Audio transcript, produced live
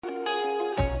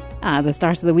The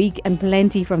start of the week and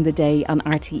plenty from the day on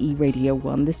RTE Radio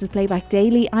 1. This is Playback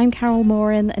Daily. I'm Carol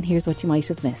Moran and here's what you might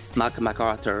have missed. Malcolm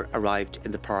MacArthur arrived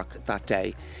in the park that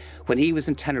day. When he was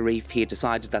in Tenerife, he had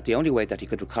decided that the only way that he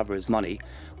could recover his money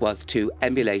was to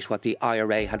emulate what the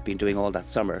IRA had been doing all that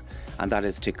summer, and that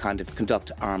is to kind of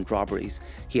conduct armed robberies.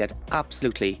 He had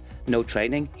absolutely no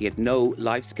training. He had no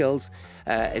life skills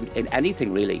in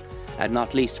anything really,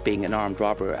 not least being an armed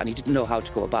robber, and he didn't know how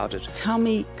to go about it.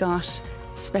 Tommy got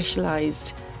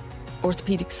specialised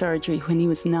orthopaedic surgery when he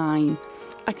was 9.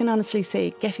 I can honestly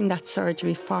say getting that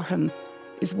surgery for him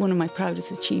is one of my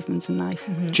proudest achievements in life.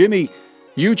 Mm-hmm. Jimmy,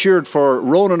 you cheered for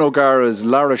Ronan O'Gara's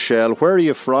La Rochelle. Where are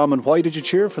you from and why did you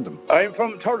cheer for them? I'm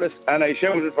from Thurles and I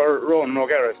shouted for Ronan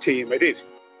O'Gara's team. I did.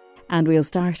 And we'll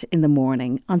start in the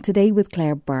morning on Today with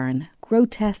Claire Byrne.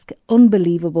 Grotesque,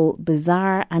 unbelievable,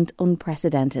 bizarre and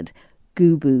unprecedented.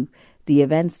 GUBU. The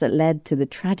events that led to the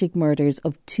tragic murders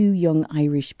of 2 young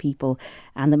Irish people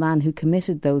and the man who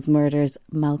committed those murders,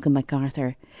 Malcolm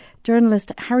MacArthur.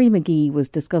 Journalist Harry McGee was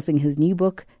discussing his new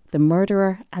book, The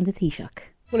Murderer and the Taoiseach.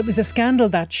 Well, it was a scandal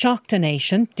that shocked a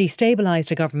nation,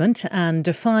 destabilised a government and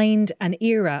defined an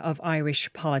era of Irish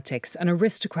politics. An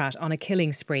aristocrat on a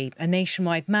killing spree, a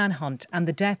nationwide manhunt and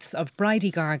the deaths of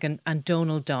Bridie Gargan and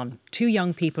Donald Dunn, 2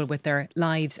 young people with their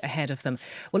lives ahead of them.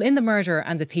 Well, in The Murderer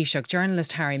and the Taoiseach,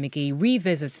 journalist Harry McGee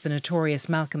revisits the notorious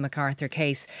Malcolm MacArthur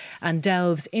case and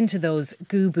delves into those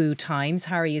GUBU times.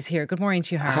 Harry is here. Good morning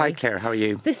to you, Harry. Hi, Claire. How are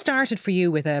you? This started for you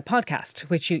with a podcast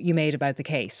which you made about the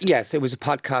case. Yes, it was a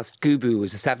podcast. GUBU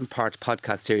was a 7-part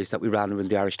podcast series that we ran in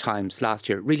the Irish Times last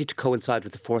year, really to coincide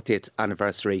with the 40th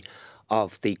anniversary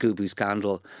of the GUBU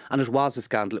scandal. And it was a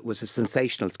scandal. It was a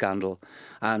sensational scandal.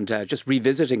 And just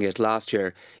revisiting it last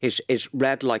year, it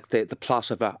read like the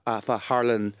plot of a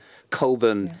Harlan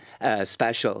Coben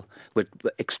special with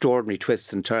extraordinary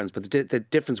twists and turns. But the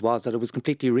difference was that it was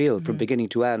completely real from beginning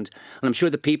to end. And I'm sure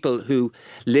the people who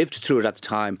lived through it at the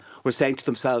time were saying to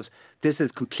themselves, this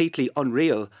is completely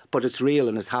unreal, but it's real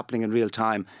and it's happening in real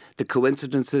time. The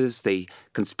coincidences, the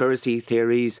conspiracy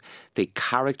theories, the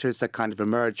characters that kind of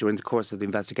emerged during the course of the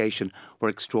investigation were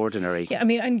extraordinary. Yeah, I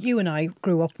mean, and you and I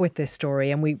grew up with this story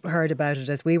and we heard about it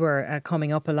as we were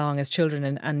coming up along as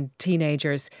children and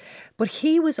teenagers. But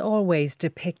he was always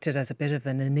depicted as a bit of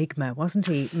an enigma, wasn't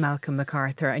he, Malcolm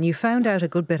MacArthur? And you found out a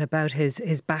good bit about his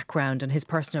background and his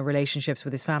personal relationships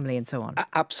with his family and so on.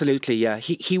 Absolutely, yeah.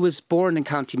 He was born in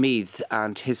County Meath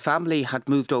and his family had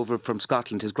moved over from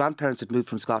Scotland. His grandparents had moved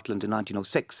from Scotland in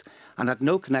 1906 and had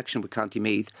no connection with County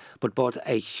Meath, but bought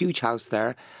a huge house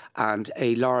there and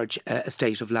a large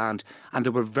estate of land. And they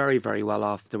were very, very well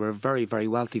off. They were a very, very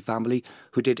wealthy family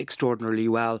who did extraordinarily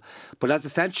well. But as the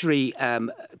century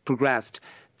progressed,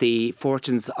 the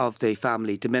fortunes of the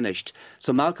family diminished.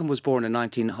 So Malcolm was born in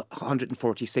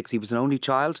 1946. He was an only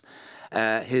child.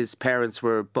 His parents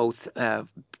were both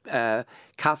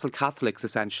castle Catholics,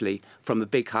 essentially, from a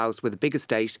big house with a big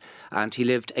estate. And he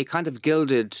lived a kind of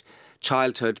gilded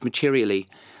childhood materially.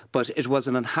 But it was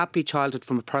an unhappy childhood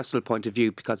from a personal point of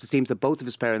view because it seems that both of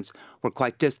his parents were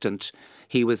quite distant.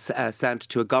 He was sent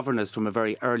to a governess from a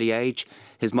very early age.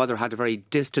 His mother had a very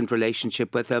distant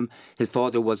relationship with him. His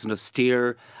father was an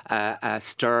austere,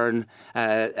 stern,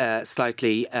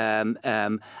 slightly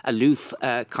aloof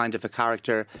kind of a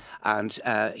character. And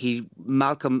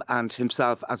Malcolm and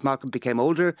himself, as Malcolm became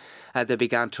older, they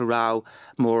began to row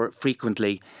more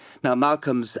frequently. Now,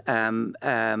 Malcolm's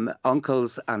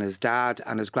uncles and his dad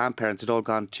and his grandparents had all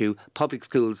gone to public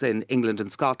schools in England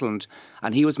and Scotland,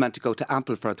 and he was meant to go to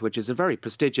Ampleforth, which is a very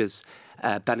prestigious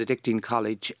Benedictine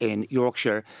college in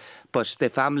Yorkshire. But the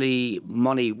family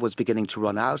money was beginning to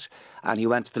run out, and he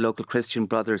went to the local Christian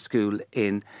Brothers school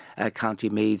in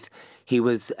County Meath. He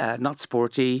was not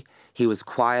sporty. He was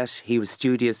quiet, he was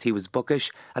studious, he was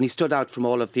bookish, and he stood out from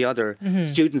all of the other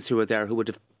students who were there who would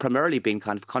have primarily been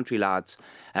kind of country lads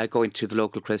going to the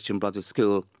local Christian Brothers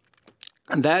school.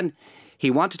 And then he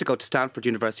wanted to go to Stanford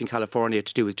University in California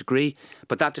to do his degree,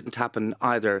 but that didn't happen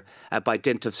either by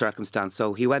dint of circumstance.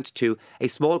 So he went to a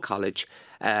small college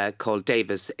called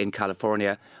Davis in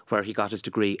California, where he got his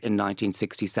degree in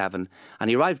 1967. And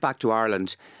he arrived back to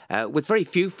Ireland with very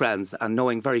few friends and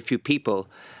knowing very few people,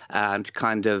 and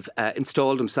kind of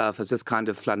installed himself as this kind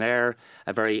of flaneur,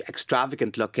 a very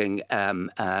extravagant-looking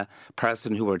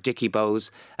person who wore dicky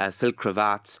bows, silk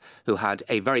cravats, who had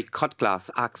a very cut-glass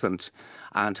accent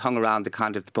and hung around the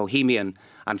kind of bohemian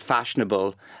and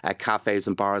fashionable cafes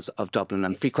and bars of Dublin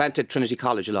and frequented Trinity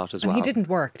College a lot as well. And he didn't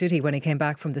work, did he, when he came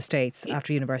back from the States after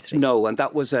after university? No, and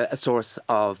that was a source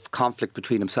of conflict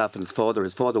between himself and his father.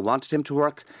 His father wanted him to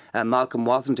work. Malcolm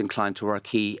wasn't inclined to work.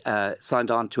 He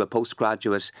signed on to a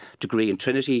postgraduate degree in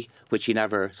Trinity, which he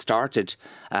never started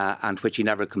and which he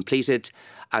never completed,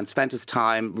 and spent his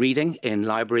time reading in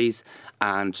libraries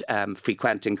and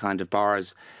frequenting kind of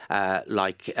bars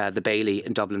like the Bailey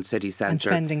in Dublin City Centre.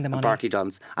 And spending the money. Bartley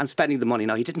Duns. And spending the money.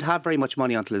 Now, he didn't have very much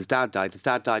money until his dad died. His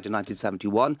dad died in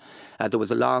 1971. There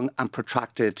was a long and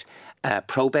protracted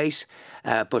probate.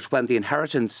 But when the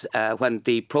when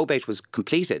the probate was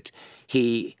completed,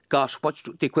 he got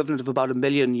the equivalent of about €1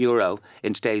 million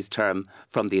in today's term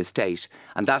from the estate.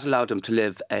 And that allowed him to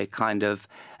live a kind of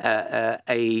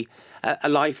a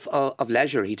life of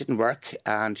leisure. He didn't work,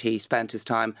 and he spent his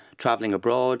time travelling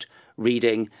abroad,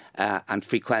 reading and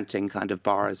frequenting kind of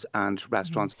bars and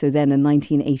restaurants. So then in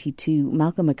 1982,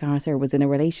 Malcolm MacArthur was in a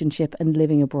relationship and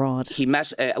living abroad. He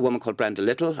met a woman called Brenda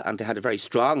Little, and they had a very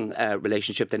strong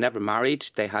relationship. They never married.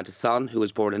 They had a son who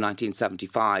was born in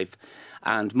 1975.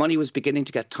 And money was beginning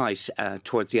to get tight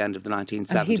towards the end of the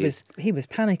 1970s. And he was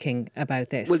panicking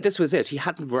about this. Well, this was it. He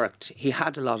hadn't worked. He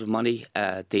had a lot of money.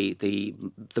 The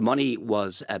money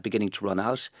was beginning to run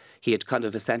out. He had kind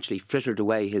of essentially frittered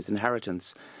away his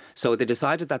inheritance. So they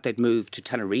decided that they'd move to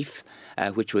Tenerife,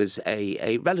 which was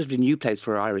a relatively new place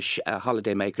for Irish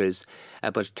holidaymakers.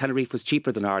 But Tenerife was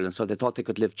cheaper than Ireland, so they thought they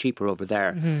could live cheaper over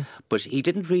there. Mm-hmm. But he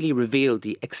didn't really reveal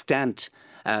the extent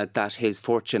that his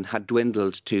fortune had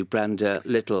dwindled to Brenda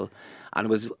Little, and it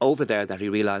was over there that he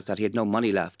realised that he had no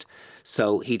money left.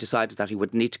 So he decided that he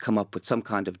would need to come up with some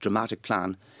kind of dramatic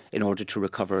plan in order to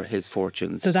recover his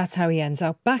fortunes. So that's how he ends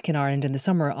up back in Ireland in the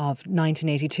summer of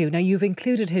 1982. Now, you've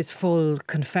included his full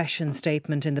confession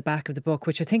statement in the back of the book,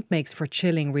 which I think makes for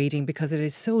chilling reading because it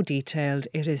is so detailed,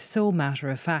 it is so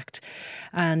matter-of-fact,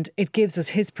 and it gives us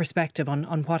his perspective on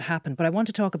what happened. But I want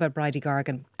to talk about Bridie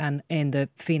Gargan and in the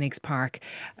Phoenix Park.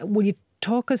 Will you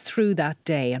talk us through that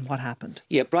day and what happened?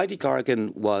 Yeah, Bridie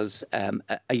Gargan was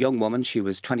a young woman. She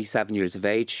was 27 years of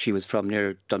age. She was from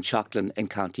near Dunshaughlin in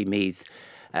County Meath.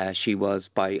 She was,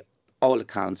 by all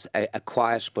accounts, a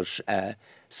quiet but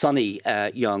sunny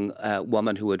young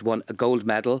woman who had won a gold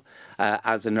medal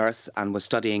as a nurse and was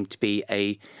studying to be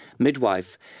a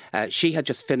midwife. She had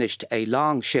just finished a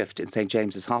long shift in St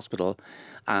James's Hospital,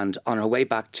 and on her way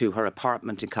back to her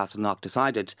apartment in Castleknock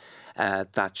decided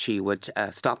that she would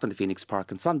stop in the Phoenix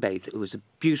Park and sunbathe. It was a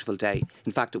beautiful day.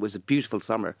 In fact, it was a beautiful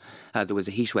summer. There was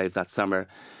a heat wave that summer.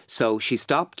 So she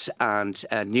stopped, and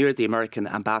near the American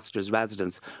ambassador's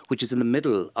residence, which is in the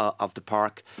middle of the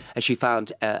park, she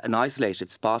found an isolated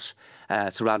spot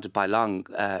surrounded by long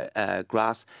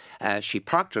grass. She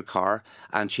parked her car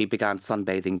and she began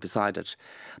sunbathing beside it.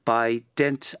 By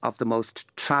dint of the most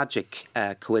tragic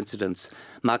coincidence,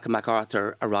 Malcolm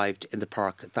MacArthur arrived in the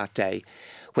park that day.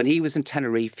 When he was in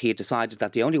Tenerife, he had decided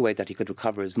that the only way that he could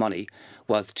recover his money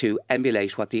was to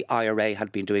emulate what the IRA had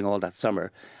been doing all that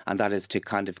summer, and that is to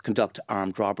kind of conduct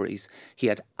armed robberies. He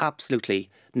had absolutely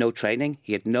no training.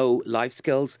 He had no life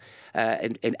skills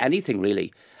in anything,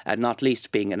 really, not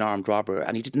least being an armed robber,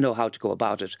 and he didn't know how to go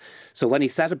about it. So when he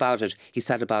set about it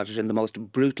in the most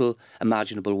brutal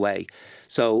imaginable way.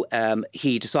 So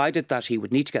he decided that he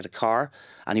would need to get a car,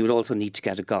 and he would also need to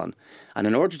get a gun. And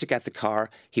in order to get the car,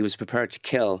 he was prepared to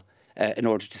kill in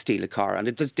order to steal a car. And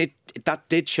that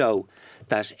did show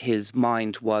that his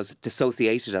mind was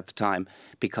dissociated at the time,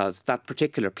 because that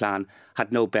particular plan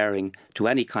had no bearing to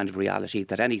any kind of reality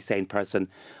that any sane person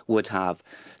would have.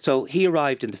 So he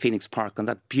arrived in the Phoenix Park on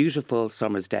that beautiful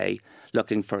summer's day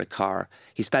looking for a car.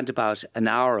 He spent about an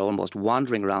hour almost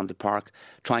wandering around the park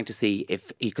trying to see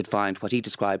if he could find what he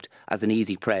described as an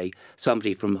easy prey,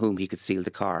 somebody from whom he could steal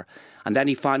the car. And then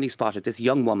he finally spotted this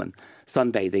young woman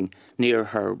sunbathing near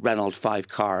her Renault 5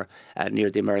 car near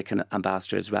the American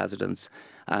ambassador's residence.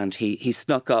 And he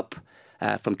snuck up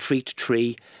from tree to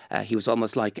tree. He was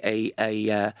almost like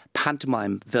a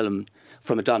pantomime villain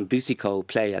from a Don Busico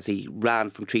play as he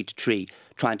ran from tree to tree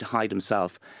trying to hide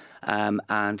himself.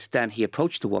 And then he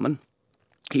approached the woman.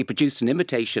 He produced an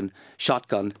imitation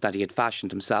shotgun that he had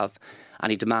fashioned himself, and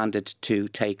he demanded to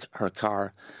take her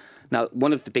car. Now,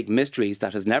 one of the big mysteries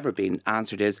that has never been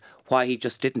answered is why he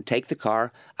just didn't take the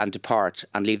car and depart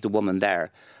and leave the woman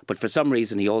there. But for some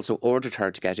reason, he also ordered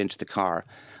her to get into the car.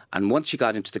 And once she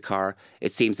got into the car,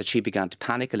 it seems that she began to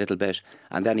panic a little bit,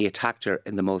 and then he attacked her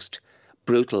in the most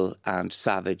brutal and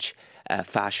savage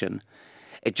fashion.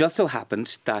 It just so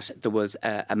happened that there was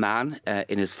a man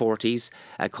in his 40s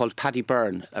called Paddy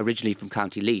Byrne, originally from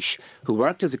County Laois, who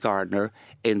worked as a gardener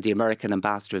in the American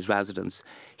ambassador's residence.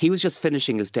 He was just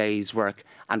finishing his day's work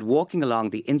and walking along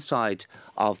the inside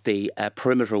of the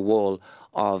perimeter wall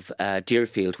of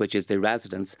Deerfield, which is the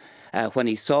residence, when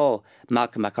he saw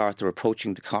Malcolm MacArthur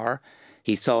approaching the car.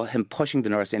 He saw him pushing the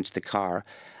nurse into the car,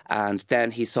 and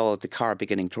then he saw the car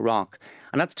beginning to rock.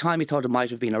 And at the time he thought it might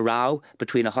have been a row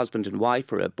between a husband and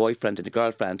wife or a boyfriend and a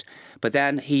girlfriend. But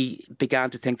then he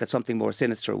began to think that something more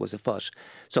sinister was afoot.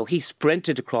 So he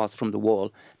sprinted across from the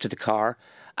wall to the car,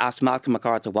 asked Malcolm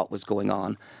MacArthur what was going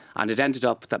on. And it ended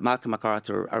up that Malcolm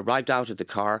MacArthur arrived out of the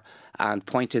car and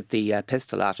pointed the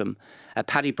pistol at him.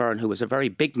 Paddy Byrne, who was a very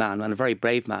big man and a very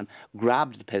brave man,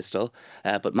 grabbed the pistol,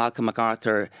 but Malcolm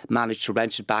MacArthur managed to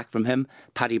wrench it back from him.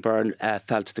 Paddy Byrne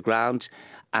fell to the ground,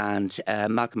 and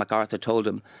Malcolm MacArthur told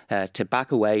him to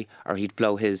back away or he'd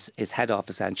blow his head off,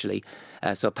 essentially.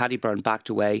 So Paddy Byrne backed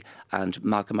away and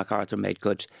Malcolm MacArthur made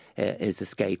good his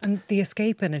escape. And the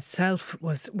escape in itself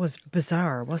was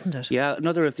bizarre, wasn't it? Yeah,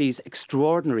 another of these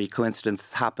extraordinary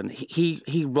coincidences happened.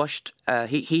 He rushed,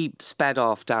 he sped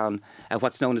off down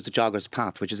what's known as the Jogger's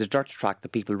Path, which is a dirt track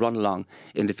that people run along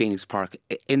in the Phoenix Park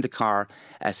in the car,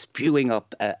 spewing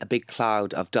up a big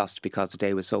cloud of dust because the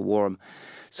day was so warm.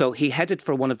 So he headed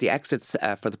for one of the exits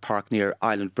for the park near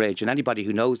Island Bridge. And anybody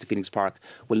who knows the Phoenix Park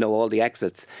will know all the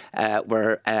exits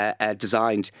were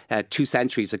designed 2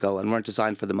 centuries ago and weren't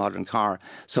designed for the modern car.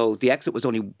 So the exit was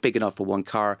only big enough for one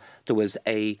car. There was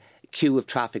a queue of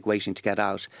traffic waiting to get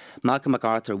out. Malcolm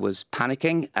MacArthur was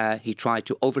panicking. He tried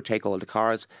to overtake all the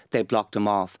cars. They blocked him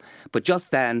off. But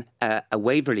just then, a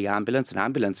Waverley ambulance, an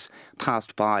ambulance,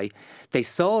 passed by. They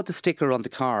saw the sticker on the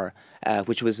car,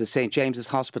 which was the St. James's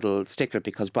Hospital sticker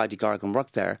because Bridie Gargan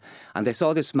worked there. And they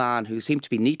saw this man who seemed to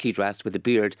be neatly dressed with a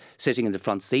beard sitting in the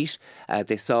front seat.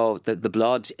 They saw the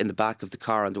blood in the back of the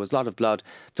car, and there was a lot of blood.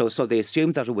 So they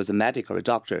assumed that it was a medic or a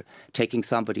doctor taking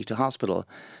somebody to hospital.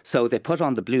 So they put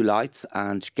on the blue lights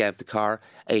and gave the car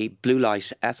a blue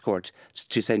light escort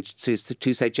to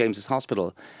St. James's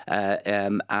Hospital.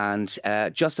 And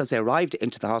just as they arrived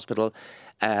into the hospital,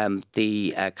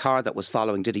 the car that was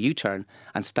following did a U-turn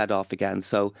and sped off again.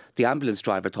 So the ambulance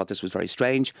driver thought this was very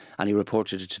strange and he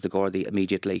reported it to the Gardaí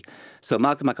immediately. So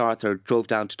Malcolm MacArthur drove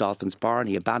down to Dolphin's Bar and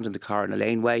he abandoned the car in a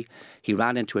laneway. He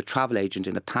ran into a travel agent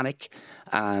in a panic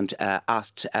and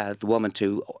asked the woman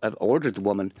to, ordered the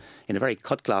woman in a very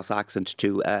cut-glass accent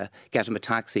to get him a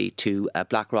taxi to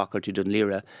Blackrock or to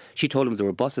Dunleera. She told him there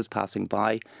were buses passing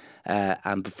by.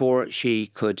 And before she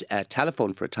could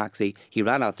telephone for a taxi, he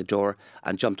ran out the door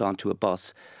and jumped onto a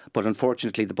bus. But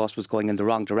unfortunately, the bus was going in the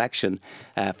wrong direction.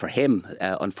 For him,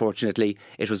 unfortunately,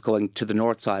 it was going to the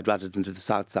north side rather than to the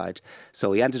south side.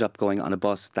 So he ended up going on a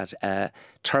bus that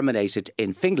terminated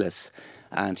in Finglas.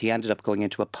 And he ended up going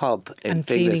into a pub in and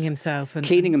Finglas,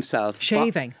 cleaning himself,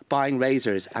 shaving, buying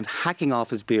razors and hacking off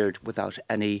his beard without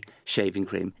any shaving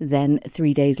cream. Then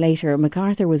 3 days later,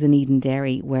 MacArthur was in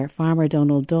Edenderry, where farmer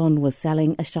Donald Dunn was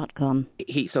selling a shotgun.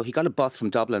 So he got a bus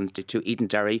from Dublin to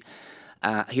Edenderry.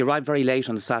 He arrived very late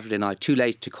on a Saturday night, too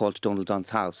late to call to Donald Dunn's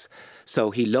house.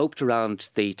 So he loped around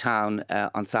the town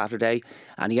on Saturday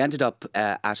and he ended up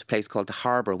at a place called the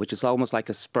Harbour, which is almost like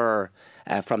a spur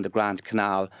from the Grand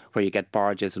Canal where you get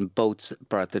barges and boats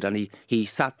berthed. And he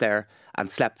sat there and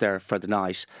slept there for the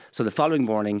night. So the following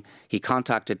morning, he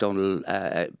contacted Donald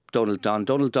Dunn.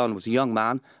 Donald Dunn was a young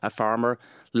man, a farmer,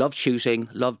 loved shooting,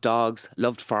 loved dogs,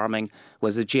 loved farming,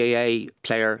 was a GAA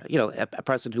player, a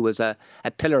person who was a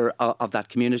pillar of that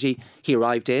community. He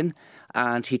arrived in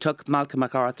and he took Malcolm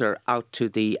MacArthur out to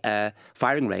the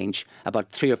firing range about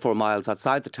 3 or 4 miles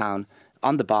outside the town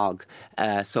on the bog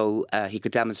so he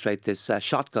could demonstrate this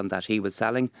shotgun that he was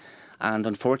selling. And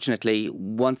unfortunately,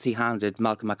 once he handed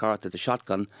Malcolm MacArthur the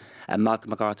shotgun,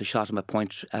 Malcolm MacArthur shot him at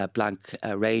point blank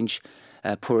range.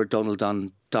 Poor Donald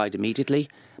Dunn died immediately.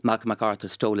 Malcolm MacArthur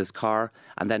stole his car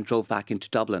and then drove back into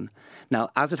Dublin. Now,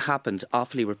 as it happened,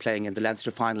 Offaly were playing in the Leinster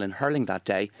final in hurling that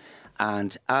day.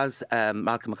 And as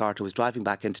Malcolm MacArthur was driving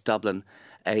back into Dublin,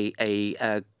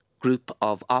 a group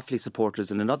of Offaly supporters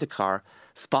in another car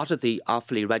spotted the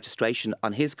Offaly registration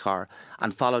on his car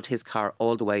and followed his car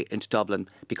all the way into Dublin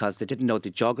because they didn't know the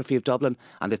geography of Dublin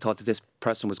and they thought that this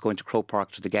person was going to Croke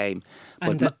Park to the game.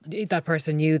 And that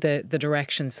person knew the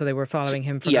directions, so they were following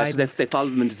him for guidance. Yes, they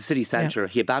followed him into the city centre. Yeah.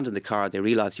 He abandoned the car. They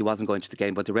realised he wasn't going to the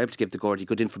game, but they were able to give the Gardaí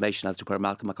good information as to where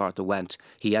Malcolm MacArthur went.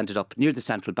 He ended up near the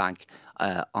Central Bank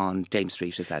on Dame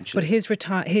Street, essentially.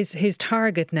 But his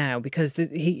target now, because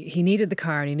he needed the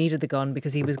car and he needed the gun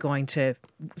because he was going to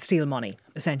steal money,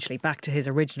 essentially, back to his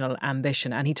original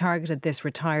ambition. And he targeted this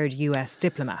retired US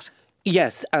diplomat.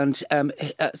 Yes, and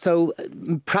so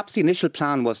perhaps the initial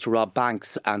plan was to rob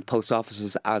banks and post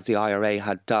offices as the IRA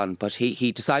had done, but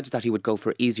he decided that he would go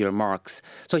for easier marks.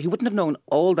 So he wouldn't have known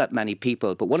all that many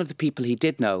people, but one of the people he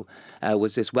did know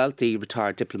was this wealthy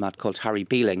retired diplomat called Harry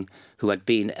Beeling, who had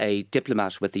been a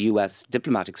diplomat with the US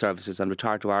diplomatic services and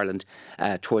retired to Ireland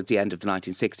towards the end of the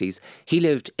 1960s. He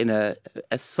lived in a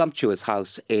sumptuous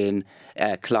house in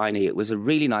Killiney. It was a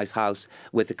really nice house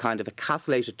with a kind of a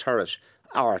castellated turret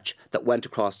arch that went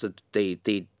across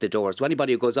the doors. So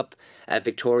anybody who goes up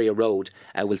Victoria Road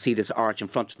will see this arch in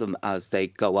front of them as they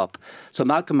go up. So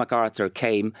Malcolm MacArthur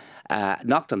came,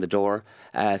 knocked on the door,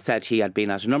 said he had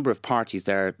been at a number of parties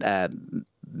there,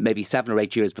 maybe 7 or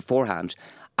 8 years beforehand,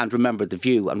 and remembered the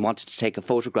view and wanted to take a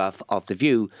photograph of the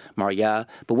view, Maria.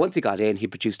 But once he got in, he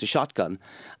produced a shotgun,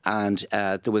 and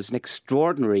there was an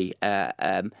extraordinary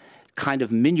kind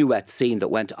of minuet scene that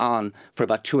went on for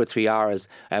about 2 or 3 hours,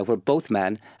 where both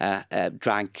men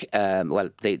drank,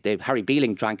 Harry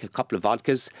Beeling drank a couple of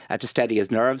vodkas to steady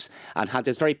his nerves and had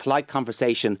this very polite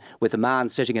conversation with a man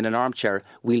sitting in an armchair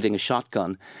wielding a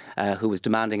shotgun who was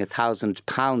demanding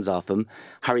 £1,000 off him.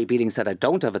 Harry Beeling said, "I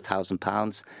don't have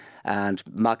 £1,000. And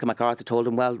Malcolm MacArthur told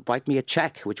him, well, write me a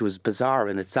cheque, which was bizarre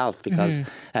in itself because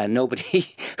nobody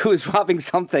who was robbing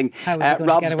something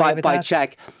robs by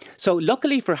cheque. So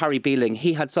luckily for Harry Beeling,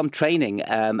 he had some training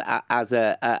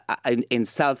in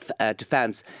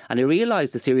self-defence, and he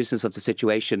realised the seriousness of the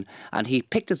situation, and he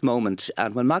picked his moment.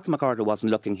 And when Malcolm MacArthur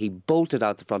wasn't looking, he bolted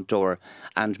out the front door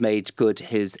and made good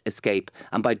his escape.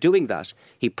 And by doing that,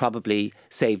 he probably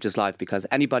saved his life, because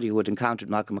anybody who had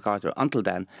encountered Malcolm MacArthur until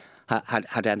then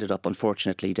had ended up,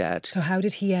 unfortunately, dead. So how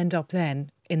did he end up then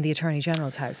in the Attorney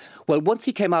General's house? Well, once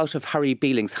he came out of Harry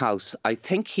Beeling's house, I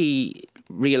think he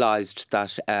realised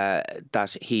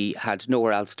that he had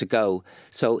nowhere else to go.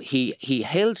 So he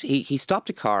stopped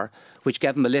a car which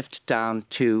gave him a lift down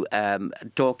to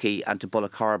Dalkey and to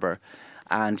Bullock Harbour.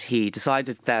 And he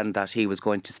decided then that he was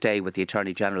going to stay with the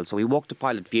Attorney General. So he walked to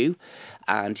Pilot View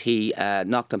and he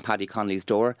knocked on Paddy Connolly's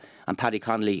door. And Paddy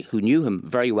Connolly, who knew him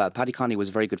very well, Paddy Connolly was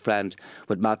a very good friend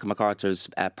with Malcolm MacArthur's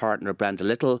partner, Brenda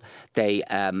Little. He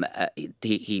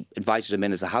invited him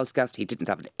in as a house guest. He didn't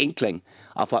have an inkling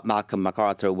of what Malcolm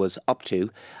MacArthur was up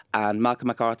to. And Malcolm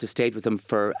MacArthur stayed with him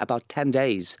for about 10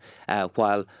 days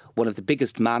while one of the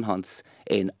biggest manhunts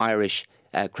in Irish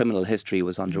criminal history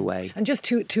was underway. And just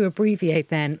to abbreviate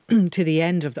then to the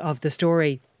end of the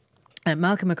story,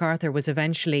 Malcolm MacArthur was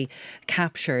eventually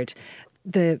captured.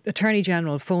 The Attorney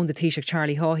General phoned the Taoiseach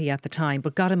Charlie Haughey at the time,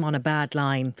 but got him on a bad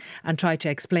line and tried to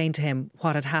explain to him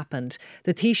what had happened.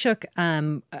 The Taoiseach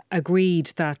agreed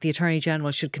that the Attorney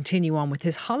General should continue on with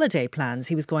his holiday plans.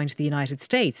 He was going to the United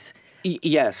States.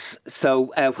 Yes.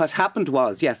 So what happened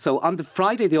was, so on the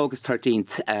Friday, the August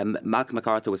 13th, Malcolm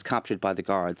MacArthur was captured by the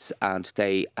guards and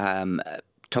they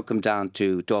took him down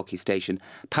to Dalkey Station.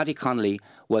 Paddy Connolly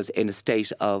was in a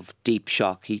state of deep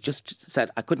shock. He just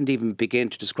said, I couldn't even begin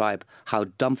to describe how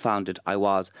dumbfounded I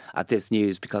was at this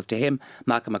news, because to him,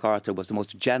 Malcolm MacArthur was the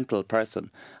most gentle person.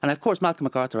 And of course, Malcolm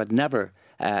MacArthur had never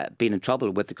been in trouble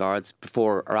with the guards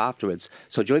before or afterwards.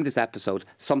 So during this episode,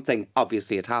 something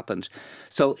obviously had happened.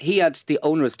 So he had the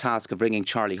onerous task of ringing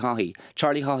Charlie Haughey.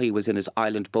 Charlie Haughey was in his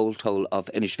island bolt hole of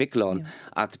Inishvickilone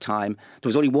at the time. There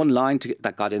was only one line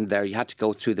that got in there. You had to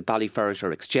go through the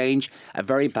Ballyferriter Exchange, a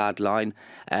very bad line.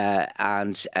 Charlie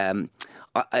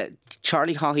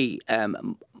Haughey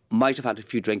might have had a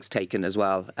few drinks taken as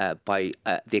well by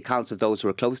the accounts of those who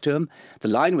were close to him. The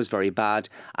line was very bad,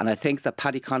 and I think that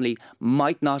Paddy Connolly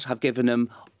might not have given him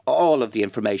all of the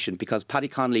information, because Paddy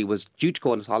Connolly was due to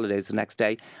go on his holidays the next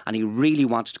day and he really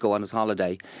wanted to go on his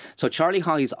holiday. So Charlie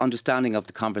Haughey's understanding of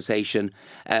the conversation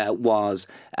was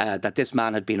that this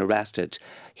man had been arrested.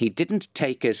 He didn't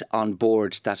take it on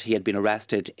board that he had been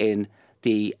arrested in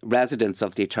the residence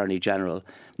of the Attorney General,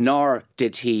 nor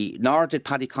did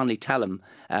Paddy Connolly tell him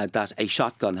that a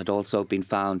shotgun had also been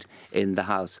found in the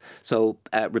house. So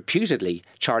reputedly,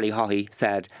 Charlie Haughey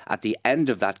said at the end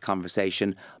of that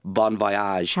conversation, bon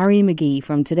voyage. Harry McGee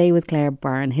from Today with Claire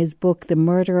Byrne. His book, The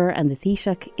Murderer and the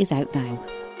Taoiseach, is out now.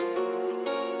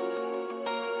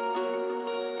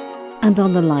 And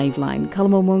on the live line,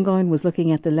 Colm O'Mungoyne was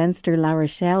looking at the Leinster-La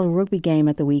Rochelle rugby game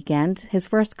at the weekend. His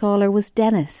first caller was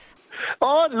Dennis.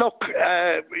 Oh, look,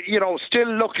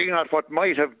 still looking at what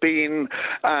might have been,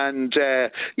 and,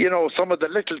 some of the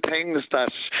little things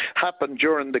that happened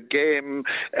during the game,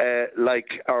 like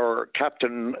our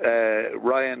captain,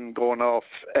 Ryan, going off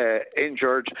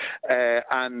injured,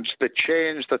 and the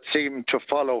change that seemed to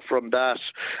follow from that,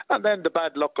 and then the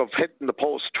bad luck of hitting the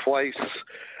post twice.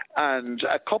 and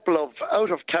a couple of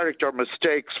out-of-character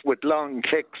mistakes with long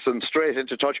kicks and straight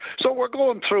into touch. So we're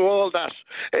going through all that.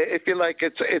 If you like,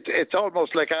 it's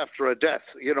almost like after a death.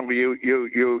 You know,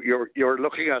 you're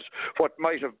looking at what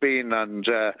might have been, and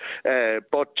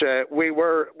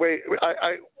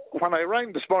when I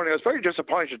rang this morning, I was very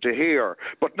disappointed to hear,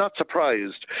 but not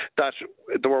surprised, that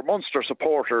there were Munster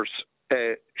supporters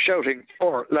shouting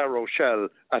for La Rochelle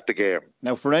at the game.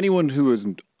 Now, for anyone who is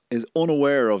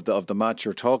unaware of the match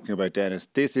you're talking about, Dennis,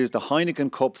 this is the Heineken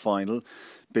Cup final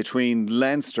between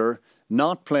Leinster,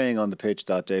 not playing on the pitch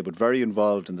that day, but very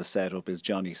involved in the setup, is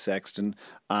Johnny Sexton.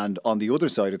 And on the other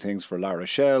side of things for La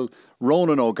Rochelle,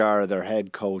 Ronan O'Gara, their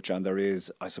head coach, and there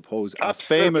is, I suppose, a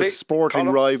famous sporting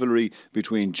rivalry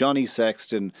between Johnny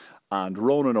Sexton and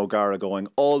Ronan O'Gara going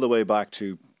all the way back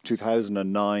to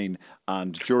 2009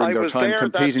 and during their time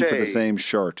competing for the same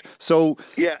shirt. So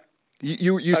yeah.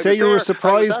 You say you were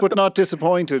surprised but not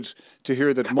disappointed to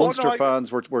hear that Munster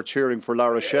fans were cheering for La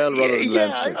Rochelle rather than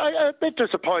Leinster. I'm a bit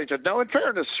disappointed. Now, in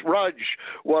fairness, Raj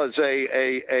was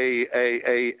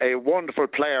a wonderful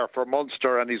player for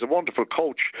Munster, and he's a wonderful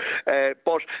coach.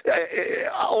 But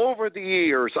over the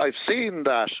years, I've seen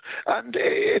that, and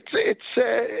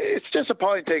it's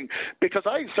disappointing, because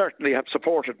I certainly have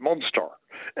supported Munster.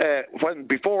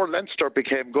 Before Leinster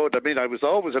became good, I mean, I was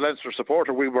always a Leinster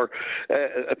supporter. We were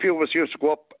a few of us used to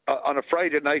go up on a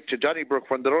Friday night to Donnybrook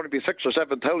when there'd only be 6,000 or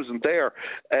 7,000 there,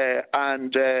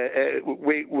 and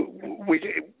we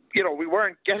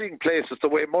weren't getting places the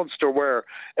way Munster were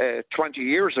 20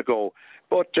 years ago.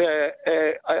 But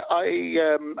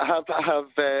I have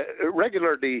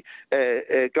regularly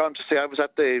gone to see. I was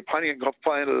at the Heineken Cup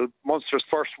final, Munster's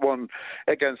first one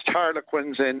against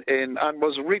Harlequins, and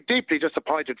was deeply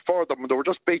disappointed for them. They were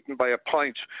just beaten by a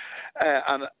point,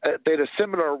 and they had a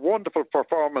similar wonderful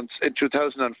performance in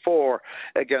 2004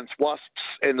 against Wasps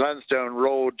in Lansdowne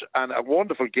Road, and a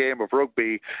wonderful game of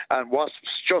rugby. And Wasps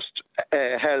just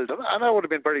held, and I would have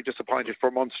been very disappointed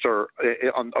for Munster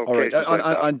on occasions like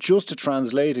that. And just to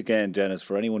translate again, Dennis,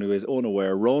 for anyone who is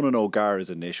unaware, Ronan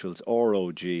O'Gara's initials,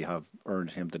 ROG, have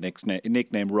earned him the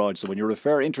nickname Rog. So when you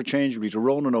refer interchangeably to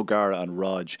Ronan O'Gara and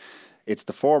Rog, it's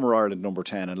the former Ireland number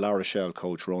 10 and La Rochelle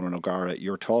coach Ronan O'Gara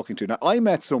you're talking to. Now, I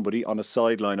met somebody on a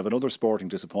sideline of another sporting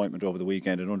disappointment over the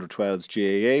weekend, an under-12s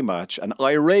GAA match, an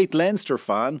irate Leinster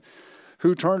fan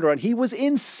who turned around. He was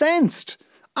incensed,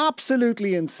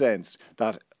 absolutely incensed,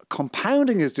 that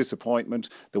compounding his disappointment,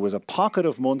 there was a pocket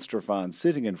of Munster fans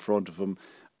sitting in front of him.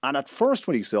 And at first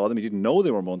when he saw them, he didn't know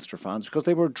they were Munster fans because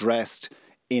they were dressed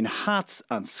in hats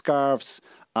and scarves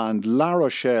and La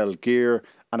Rochelle gear.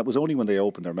 And it was only when they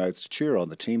opened their mouths to cheer on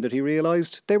the team that he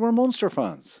realised they were Munster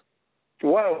fans.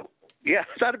 Wow. Yeah,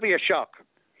 that'd be a shock.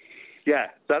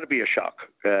 Yeah, that'd be a shock.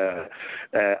 But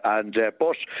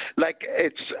like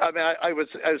I was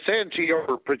saying to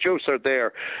your producer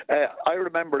there, I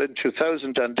remember in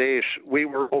 2008 we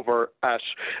were over at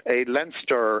a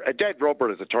dead rubber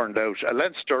as it turned out, a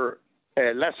Leicester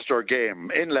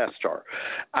game in Leicester,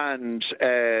 and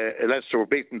Leicester were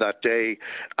beaten that day,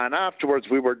 and afterwards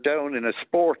we were down in a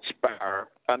sports bar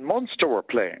and Munster were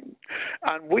playing,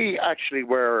 and we actually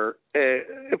were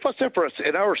vociferous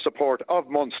in our support of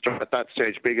Munster at that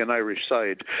stage, being an Irish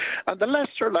side. And the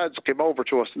Leicester lads came over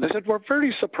to us and they said, we're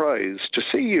very surprised to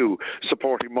see you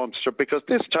supporting Munster, because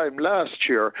this time last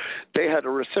year they had a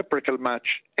reciprocal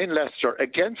match in Leicester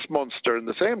against Munster in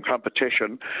the same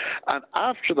competition, and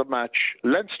after the match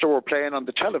Leinster were playing on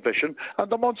the television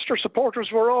and the Munster supporters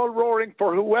were all roaring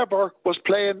for whoever was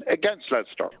playing against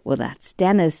Leinster. Well, that's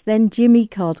Dennis. Then Jimmy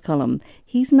called Cullum.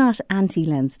 He's not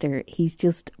anti-Leinster, he's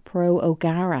just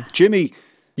pro-O'Gara. Jimmy,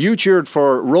 you cheered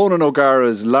for Ronan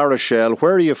O'Gara's La Rochelle.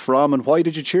 Where are you from and why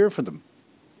did you cheer for them?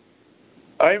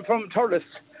 I'm from Thurles,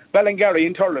 Ballingarry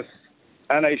in Thurles,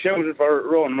 and I shouted for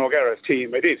Ronan O'Gara's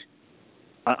team, I did.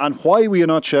 And why were you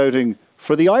not shouting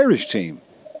for the Irish team?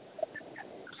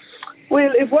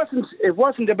 Well, it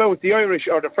wasn't about the Irish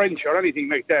or the French or anything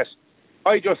like that.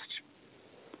 I just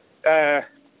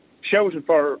shouted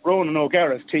for Ronan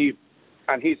O'Gara's team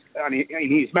and his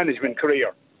management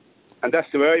career, and that's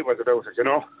the way I was about it, you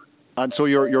know. And so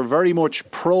you're very much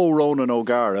pro Ronan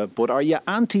O'Gara, but are you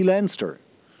anti Leinster?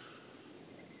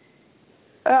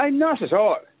 Not at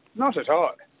all. Not at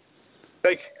all.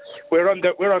 Like we're on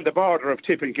the border of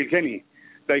Tip and Kilkenny.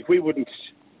 Like we wouldn't.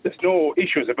 There's no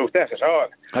issues about that at all.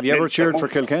 Have you ever cheered for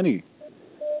Kilkenny?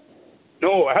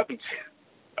 No, I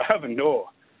haven't.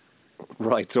 No.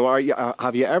 Right. So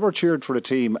have you ever cheered for a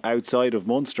team outside of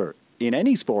Munster in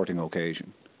any sporting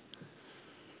occasion?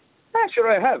 Sure,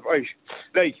 I have.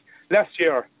 Like last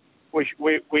year, we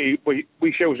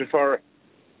shouted for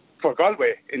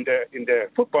Galway in the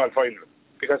football final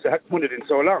because they hadn't won it in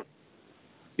so long.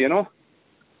 You know?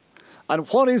 And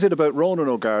what is it about Ronan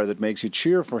O'Gara that makes you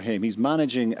cheer for him? He's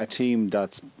managing a team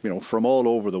that's, from all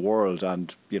over the world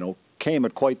and, came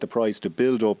at quite the price to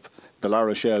build up the La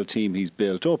Rochelle team he's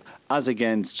built up, as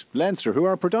against Leinster, who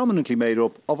are predominantly made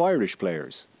up of Irish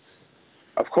players.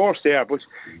 Of course they are, but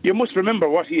you must remember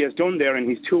what he has done there in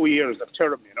his 2 years of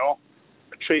term,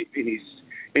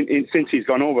 since he's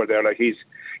gone over there. Like he's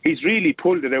really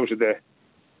pulled it out of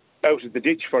the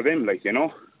ditch for them,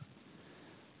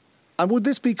 And would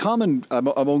this be common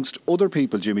amongst other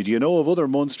people, Jimmy? Do you know of other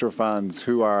Munster fans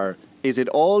who are... Is it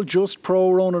all just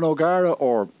pro-Ronan O'Gara,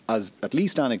 or, as at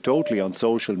least anecdotally on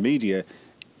social media,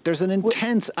 there's an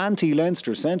intense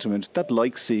anti-Leinster sentiment that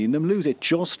likes seeing them lose? It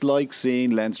just likes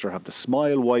seeing Leinster have the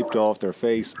smile wiped off their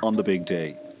face on the big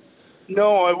day.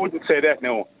 No, I wouldn't say that,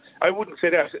 no. I wouldn't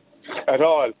say that at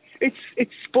all.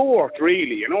 It's sport,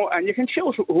 really, and you can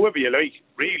shout whoever you like,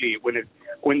 really, when it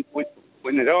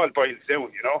all boils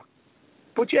down,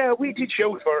 But yeah, we did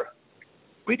shout for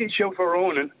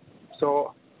Ronan,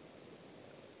 so...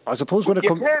 I suppose when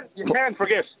you can't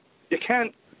forget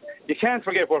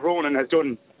what Ronan has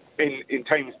done in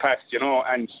times past,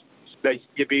 and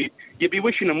you'd be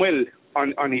wishing him well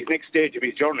on his next stage of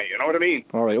his journey. You know what I mean?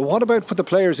 All right. What about the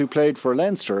players who played for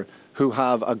Leinster, who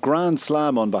have a grand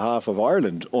slam on behalf of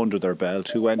Ireland under their belt,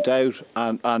 who went out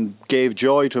and gave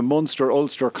joy to Munster,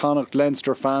 Ulster, Connacht,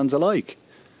 Leinster fans alike?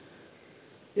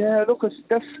 Yeah, look,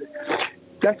 that's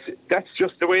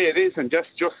just the way it is, and that's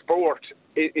just sport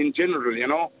in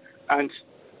general, And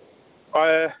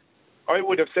I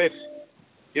would have said,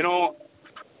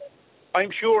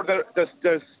 I'm sure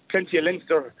there's plenty of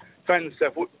Leinster fans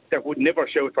that would never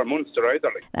shout for Munster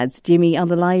either. That's Jimmy on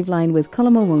the live line with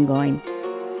Colm O'Mungoyne.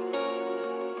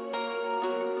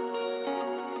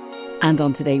 And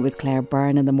on Today with Claire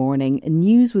Byrne in the morning,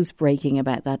 news was breaking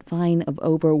about that fine of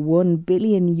over €1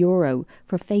 billion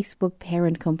for Facebook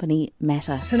parent company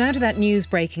Meta. So now to that news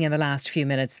breaking in the last few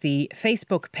minutes. The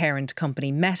Facebook parent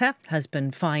company Meta has been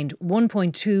fined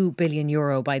 €1.2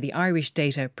 billion by the Irish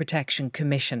Data Protection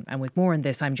Commission. And with more on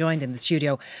this, I'm joined in the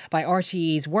studio by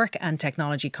RTE's work and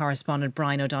technology correspondent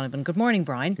Brian O'Donovan. Good morning,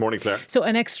 Brian. Morning, Claire. So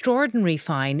an extraordinary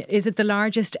fine. Is it the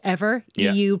largest ever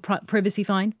EU privacy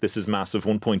fine? This is massive,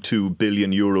 €1.2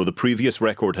 billion. The previous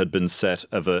record had been set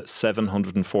of a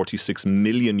 €746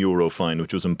 million fine,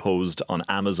 which was imposed on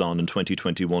Amazon in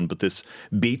 2021. But this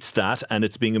beats that, and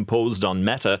it's being imposed on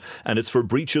Meta, and it's for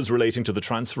breaches relating to the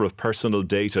transfer of personal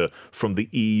data from the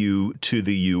EU to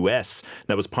the US.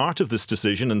 Now, as part of this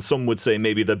decision, and some would say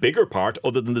maybe the bigger part,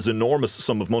 other than this enormous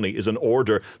sum of money, is an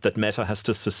order that Meta has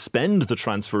to suspend the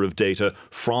transfer of data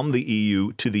from the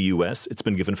EU to the US. It's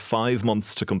been given 5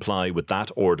 months to comply with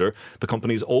that order. The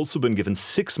company's also been given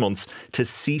 6 months to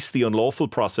cease the unlawful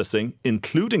processing,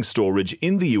 including storage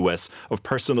in the US, of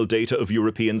personal data of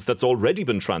Europeans that's already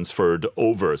been transferred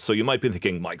over. So you might be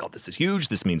thinking, my God, this is huge.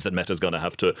 This means that Meta's going to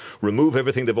have to remove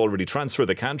everything they've already transferred.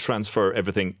 They can't transfer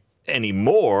everything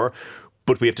anymore.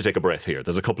 But we have to take a breath here.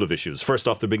 There's a couple of issues. First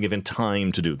off, they're being given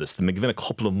time to do this. They're being given a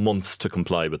couple of months to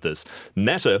comply with this.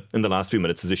 Meta, in the last few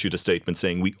minutes, has issued a statement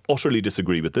saying, we utterly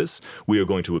disagree with this. We are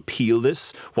going to appeal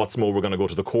this. What's more, we're going to go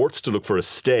to the courts to look for a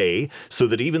stay, so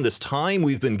that even this time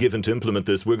we've been given to implement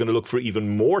this, we're going to look for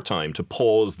even more time to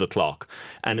pause the clock.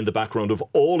 And in the background of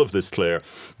all of this, Claire,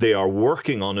 they are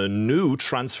working on a new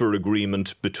transfer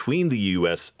agreement between the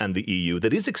US and the EU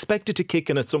that is expected to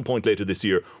kick in at some point later this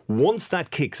year. Once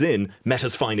that kicks in,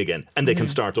 Meta's fine again, and they can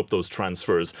start up those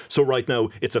transfers. So right now,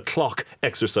 it's a clock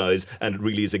exercise, and it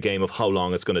really is a game of how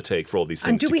long it's going to take for all these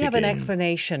things to kick in. And do we have an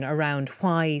explanation around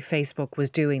why Facebook was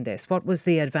doing this? What was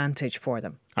the advantage for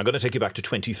them? I'm going to take you back to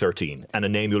 2013 and a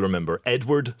name you'll remember,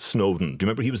 Edward Snowden. Do you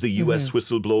remember he was the US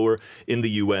whistleblower in the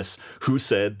US who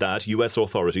said that US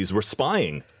authorities were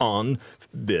spying on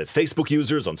the Facebook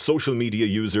users, on social media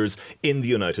users in the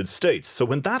United States? So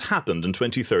when that happened in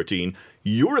 2013,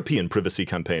 European privacy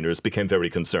campaigners became very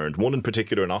concerned. One in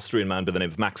particular, an Austrian man by the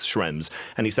name of Max Schrems.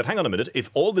 And he said, hang on a minute, if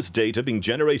all this data being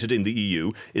generated in the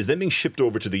EU is then being shipped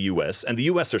over to the US and the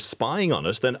US are spying on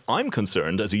it, then I'm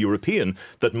concerned as a European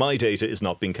that my data is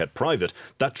not being kept private.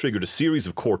 That triggered a series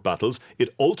of court battles. It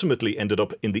ultimately ended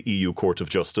up in the EU Court of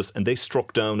Justice, and they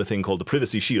struck down a thing called the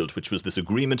Privacy Shield, which was this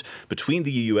agreement between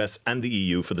the US and the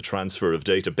EU for the transfer of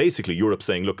data. Basically, Europe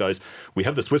saying, look, guys, we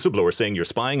have this whistleblower saying you're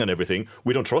spying on everything.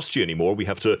 We don't trust you anymore. We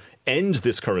have to end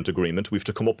this current agreement. We have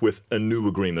to come up with a new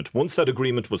agreement. Once that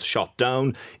agreement was shot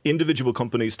down, individual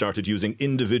companies started using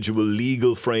individual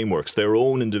legal frameworks, their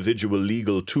own individual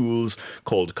legal tools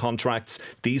called contracts.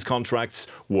 These contracts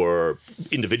were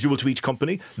individual to each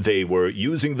company. They were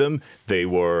using them. They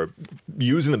were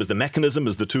using them as the mechanism,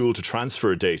 as the tool to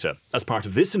transfer data. As part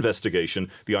of this investigation,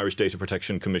 the Irish Data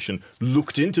Protection Commission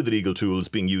looked into the legal tools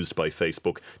being used by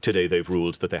Facebook. Today they've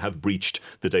ruled that they have breached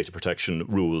the data protection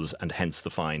rules, and hence the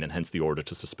fine and hence the order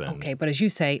to suspend. OK, but as you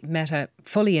say, Meta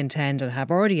fully intend and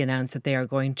have already announced that they are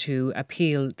going to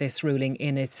appeal this ruling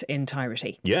in its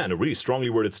entirety. Yeah, and a really strongly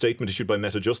worded statement issued by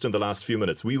Meta just in the last few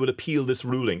minutes. We will appeal this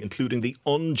ruling, including the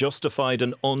unjustified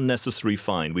and unnecessary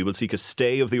fine. We will seek a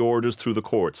stay of the orders through the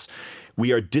courts.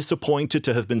 We are disappointed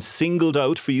to have been singled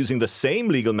out for using the same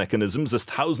legal mechanisms as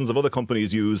thousands of other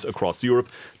companies use across Europe.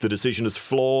 The decision is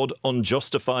flawed,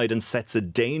 unjustified, and sets a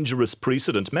dangerous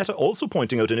precedent. Meta also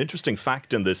pointing out an interesting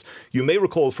fact in this. You may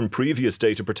recall from previous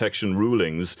data protection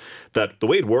rulings that the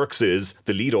way it works is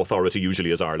the lead authority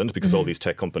usually is Ireland, because all these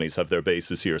tech companies have their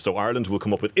bases here. So Ireland will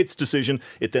come up with its decision.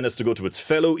 It then has to go to its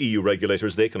fellow EU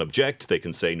regulators. They can object. They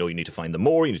can say, no, you need to find them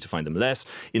more, you need to find them less.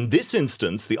 In this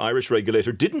instance, the Irish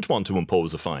regulator didn't want to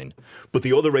impose a fine. But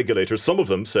the other regulators, some of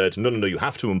them said, no, you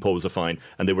have to impose a fine.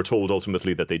 And they were told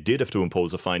ultimately that they did have to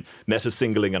impose a fine. Meta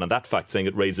singling in on that fact, saying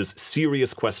it raises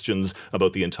serious questions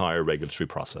about the entire regulatory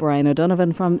process. Brian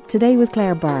O'Donovan from Today with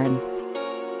Claire Byrne.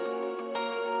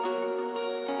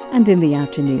 And in the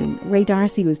afternoon, Ray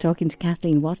Darcy was talking to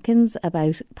Kathleen Watkins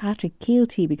about Patrick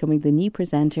Keelty becoming the new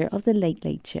presenter of The Late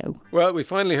Late Show. Well, we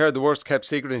finally heard the worst kept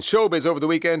secret in showbiz over the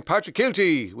weekend. Patrick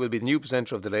Keelty will be the new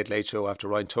presenter of The Late Late Show after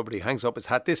Ryan Tubridy hangs up his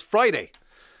hat this Friday.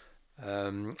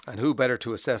 And who better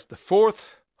to assess the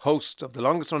fourth host of the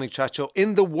longest running chat show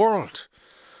in the world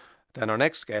than our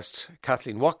next guest,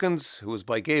 Kathleen Watkins, who was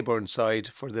by Gay Byrne's side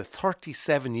for the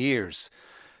 37 years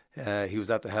he was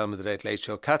at the helm of The Late Late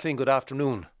Show. Kathleen, good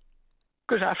afternoon.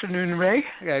 Good afternoon, Ray.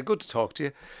 Yeah, good to talk to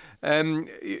you.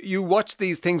 You watch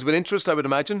these things with interest, I would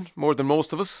imagine, more than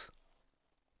most of us.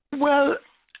 Well,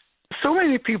 so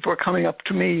many people are coming up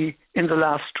to me in the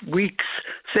last weeks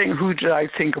saying, who did I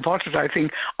think of, what did I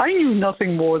think? I knew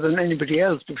nothing more than anybody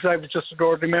else because I was just an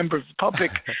ordinary member of the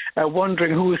public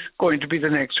wondering who was going to be the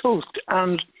next host.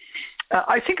 And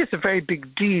I think it's a very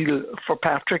big deal for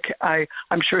Patrick.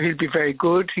 I'm sure he'll be very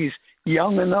good. He's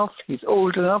young enough, he's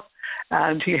old enough,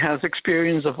 and he has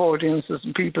experience of audiences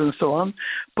and people and so on.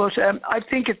 But I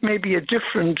think it may be a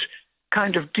different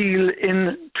kind of deal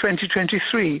in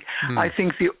 2023. I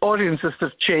think the audiences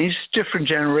have changed, different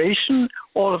generation,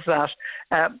 all of that.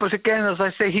 But again, as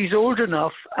I say, he's old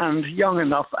enough and young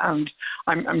enough, and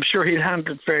I'm sure he'll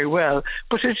handle it very well.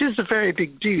 But it is a very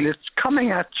big deal. It's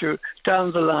coming at you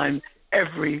down the line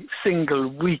every single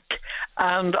week.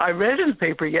 And I read in the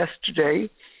paper yesterday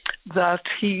that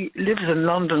he lives in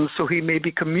London, so he may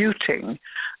be commuting.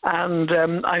 And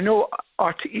I know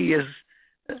RTE is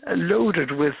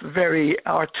loaded with very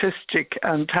artistic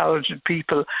and talented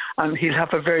people, and he'll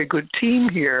have a very good team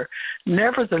here.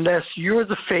 Nevertheless, you're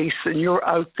the face and you're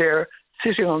out there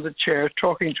sitting on the chair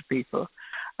talking to people.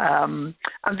 And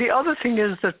the other thing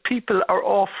is that people are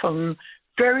often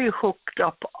very hooked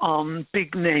up on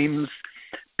big names.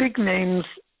 Big names,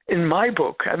 in my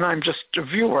book, and I'm just a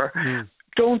viewer,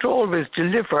 don't always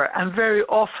deliver. And very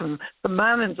often the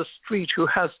man in the street who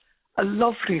has a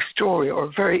lovely story or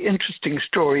a very interesting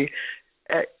story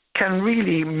can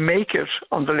really make it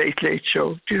on the Late Late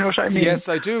Show. Do you know what I mean? Yes,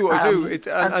 I do.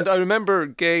 And I remember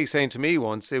Gay saying to me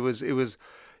once, it was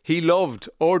he loved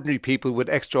ordinary people with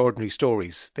extraordinary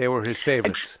stories. They were his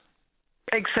favourites.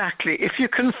 Exactly. If you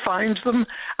can find them,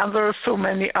 and there are so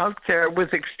many out there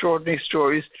with extraordinary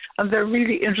stories, and they're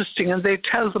really interesting, and they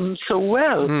tell them so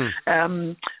well.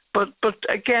 But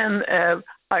again,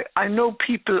 I know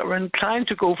people are inclined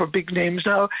to go for big names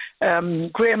now.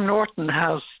 Graham Norton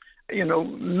has,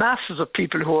 masses of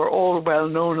people who are all well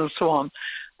known and so on.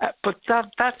 But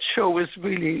that show is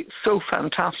really so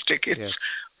fantastic.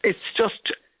 It's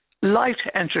just light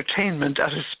entertainment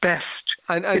at its best.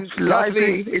 And it's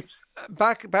lively. It's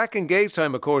Back in Gay's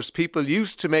time, of course, people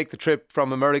used to make the trip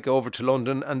from America over to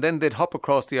London, and then they'd hop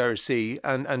across the Irish Sea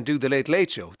and do the Late Late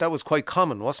Show. That was quite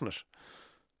common, wasn't it?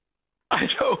 I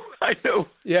know.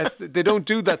 Yes, they don't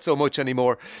do that so much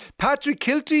anymore. Patrick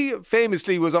Keelty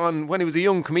famously was on, when he was a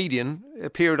young comedian,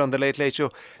 appeared on the Late Late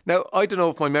Show. Now, I don't know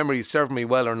if my memory is serving me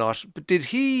well or not, but did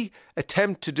he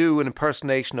attempt to do an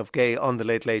impersonation of Gay on the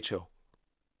Late Late Show?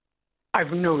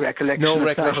 I've no recollection of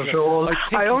that at all.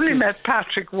 I only met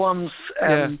Patrick once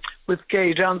with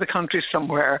Gay down the country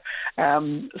somewhere.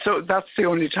 So that's the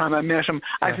only time I met him.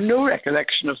 I've no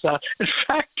recollection of that. In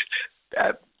fact,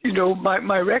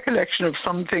 my recollection of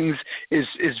some things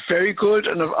is very good,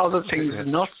 and of other things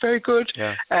not very good.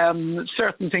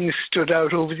 Certain things stood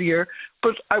out over the year.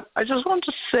 But I just want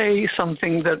to say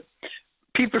something that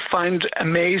people find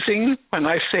amazing when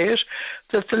I say it,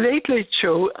 that the Late Late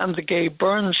Show and the Gay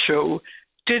Byrne Show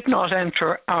did not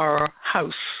enter our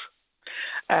house.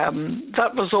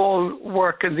 That was all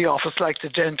work in the office, like the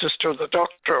dentist or the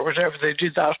doctor or whatever. They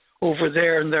did that over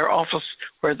there in their office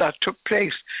where that took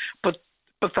place. But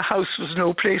the house was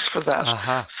no place for that.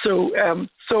 Uh-huh.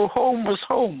 So home was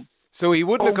home. So he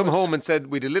wouldn't have come home and said,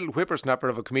 we'd a little whippersnapper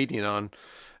of a comedian on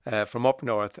from up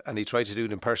north, and he tried to do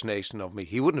an impersonation of me.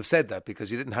 He wouldn't have said that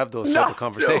because you didn't have those type of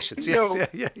conversations. No,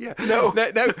 yes, yeah. No.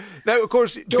 Now, of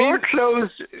course, door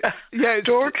closed.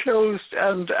 Door closed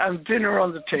and dinner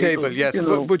on the table. Yes,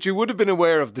 but you would have been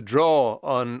aware of the draw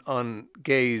on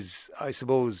Gay's, I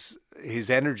suppose, his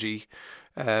energy.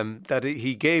 That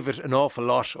he gave it an awful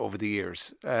lot over the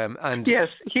years. And yes,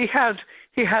 he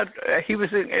was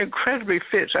incredibly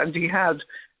fit, and he had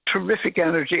terrific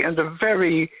energy and a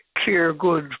very clear,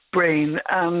 good brain.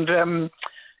 And I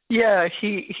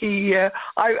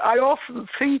often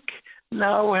think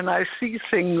now when I see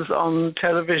things on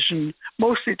television,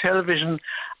 mostly television,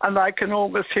 and I can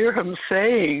almost hear him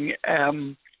saying,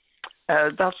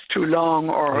 that's too long,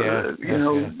 or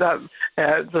that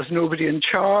there's nobody in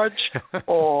charge,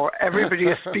 or everybody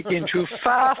is speaking too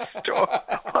fast, or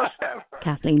whatever.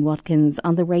 Kathleen Watkins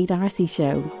on the Ray D'Arcy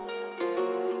Show.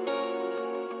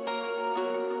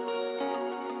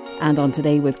 And on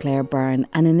Today with Claire Byrne,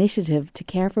 an initiative to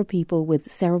care for people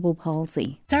with cerebral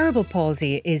palsy. Cerebral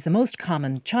palsy is the most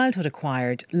common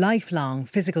childhood-acquired, lifelong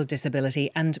physical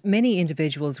disability, and many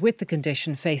individuals with the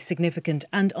condition face significant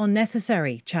and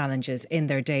unnecessary challenges in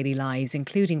their daily lives,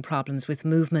 including problems with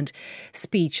movement,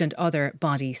 speech and other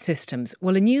body systems.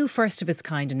 Well, a new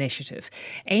first-of-its-kind initiative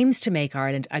aims to make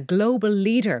Ireland a global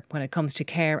leader when it comes to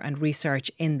care and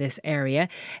research in this area.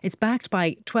 It's backed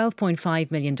by $12.5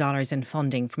 million in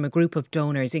funding from a group of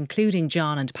donors, including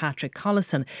John and Patrick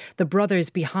Collison, the brothers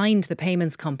behind the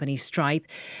payments company Stripe.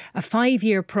 A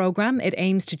 5-year programme. It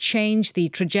aims to change the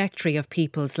trajectory of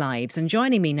people's lives. And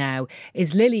joining me now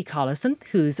is Lily Collison,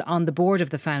 who's on the board of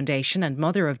the foundation and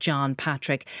mother of John,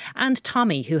 Patrick, and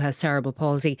Tommy, who has cerebral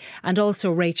palsy, and also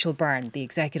Rachel Byrne, the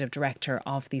executive director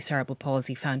of the Cerebral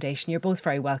Palsy Foundation. You're both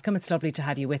very welcome. It's lovely to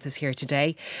have you with us here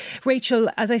today. Rachel,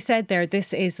 as I said there,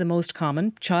 this is the most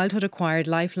common childhood-acquired,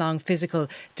 lifelong physical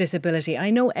disability.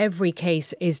 I know every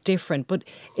case is different, but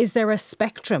is there a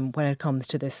spectrum when it comes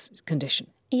to this condition?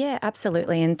 Yeah,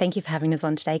 absolutely. And thank you for having us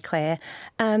on today, Claire.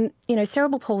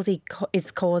 Cerebral palsy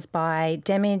is caused by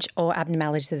damage or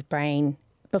abnormalities of the brain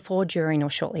before, during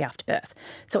or shortly after birth.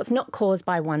 So it's not caused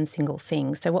by one single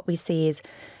thing. So what we see is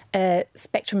a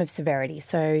spectrum of severity.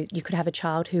 So you could have a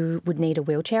child who would need a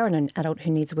wheelchair and an adult who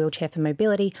needs a wheelchair for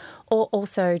mobility, or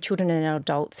also children and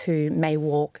adults who may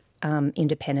walk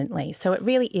independently. So it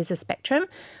really is a spectrum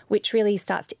which really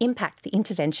starts to impact the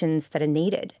interventions that are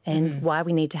needed and why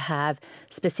we need to have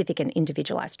specific and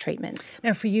individualised treatments.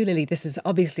 Now for you, Lily, this is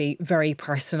obviously very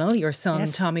personal. Your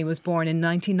son, Tommy, was born in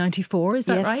 1994, is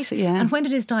that right? Yeah. And when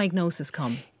did his diagnosis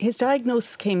come? His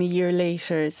diagnosis came a year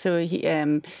later. So he,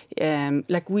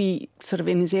 we sort of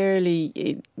in his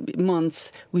early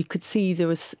months, we could see there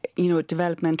was, a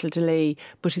developmental delay,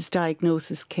 but his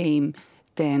diagnosis came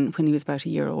then when he was about a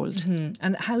year old. Mm-hmm.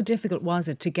 And how difficult was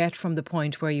it to get from the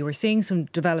point where you were seeing some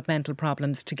developmental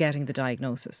problems to getting the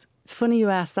diagnosis? It's funny you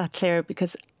ask that, Claire,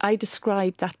 because I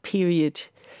described that period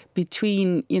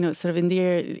between, sort of in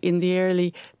the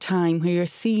early time where you're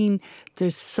seeing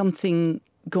there's something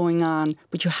going on,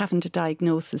 but you haven't a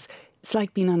diagnosis. It's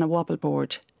like being on a wobble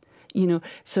board.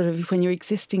 Sort of when you're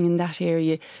existing in that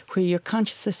area where you're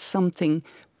conscious of something,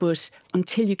 but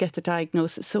until you get the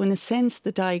diagnosis. So in a sense,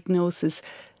 the diagnosis,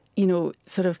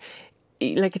 sort of,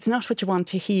 like it's not what you want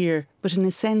to hear, but in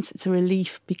a sense, it's a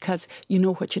relief because you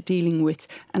know what you're dealing with.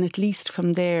 And at least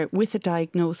from there, with a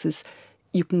diagnosis,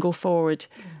 you can go forward.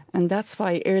 And that's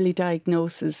why early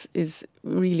diagnosis is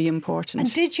really important.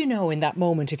 And did you know in that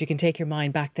moment, if you can take your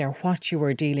mind back there, what you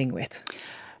were dealing with?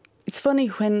 It's funny,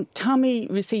 when Tommy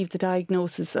received the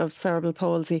diagnosis of cerebral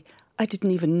palsy, I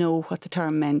didn't even know what the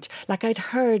term meant. Like, I'd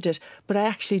heard it, but I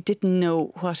actually didn't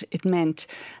know what it meant.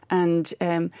 And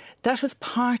that was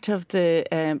part of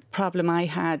the problem I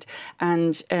had.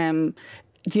 And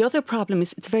the other problem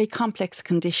is it's a very complex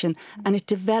condition and it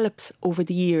develops over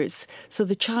the years. So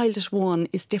the child at 1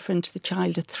 is different to the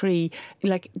child at 3.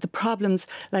 Like the problems,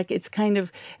 like it's kind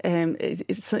of,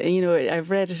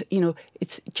 I've read it,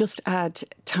 it's just add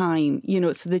time,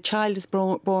 so the child is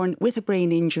born with a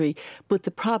brain injury, but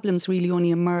the problems really only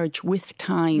emerge with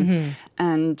time. Mm-hmm.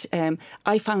 And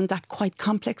I found that quite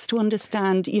complex to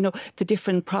understand, the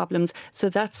different problems. So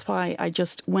that's why I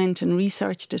just went and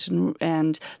researched it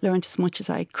and learned as much as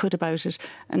I could about it,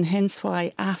 and hence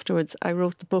why afterwards I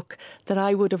wrote the book that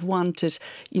I would have wanted,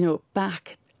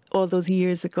 back all those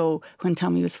years ago when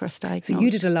Tommy was first diagnosed. So you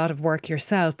did a lot of work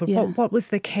yourself, but Yeah. what was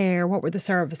the care, what were the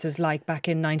services like back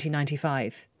in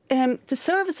 1995? The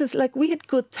services, we had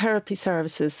good therapy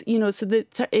services, so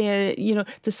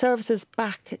the services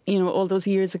back, all those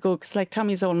years ago, because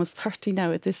Tommy's almost 30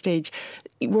 now at this stage,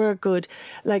 were good.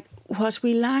 What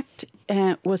we lacked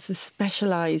was the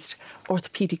specialised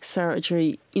orthopaedic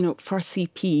surgery, for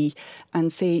CP,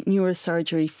 and say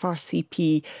neurosurgery for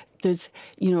CP. There's,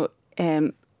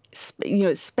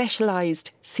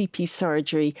 specialised CP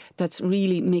surgery that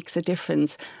really makes a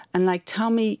difference. And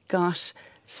Tommy got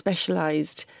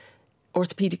specialised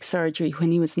orthopaedic surgery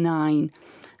when he was 9.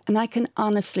 And I can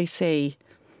honestly say,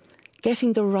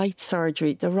 getting the right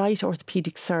surgery, the right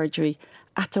orthopaedic surgery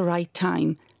at the right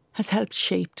time has helped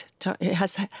shape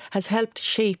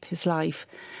his life.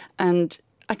 And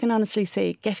I can honestly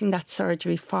say, getting that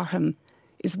surgery for him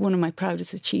is one of my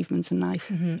proudest achievements in life.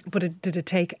 Mm-hmm. But did it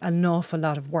take an awful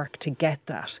lot of work to get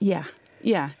that? Yeah.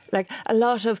 A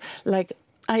lot of,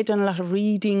 I had done a lot of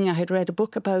reading. I had read a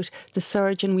book about the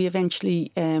surgeon we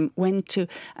eventually went to,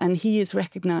 and he was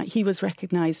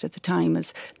recognised at the time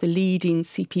as the leading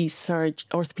CP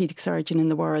orthopaedic surgeon in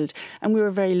the world. And we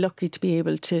were very lucky to be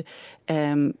able to,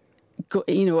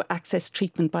 access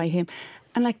treatment by him.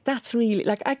 And that's really,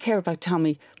 I care about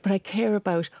Tommy, but I care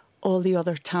about all the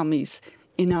other Tommies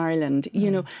in Ireland,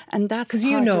 and that's because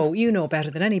you know better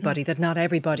than anybody that not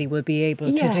everybody will be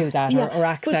able to do that or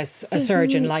access a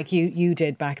surgeon like you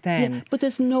did back then. Yeah, but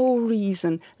there's no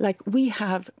reason, we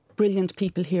have brilliant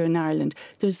people here in Ireland.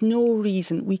 There's no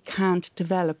reason we can't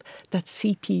develop that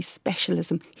CP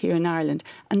specialism here in Ireland,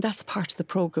 and that's part of the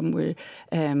programme we're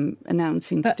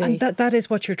announcing today. And that is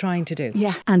what you're trying to do.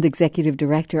 Yeah. And Executive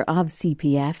Director of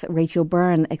CPF, Rachel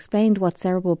Byrne, explained what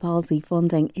cerebral palsy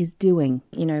funding is doing.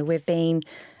 We've been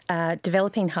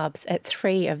developing hubs at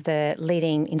 3 of the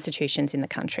leading institutions in the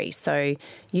country. So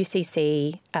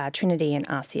UCC, Trinity and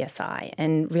RCSI,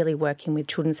 and really working with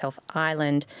Children's Health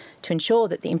Ireland to ensure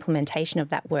that the implementation of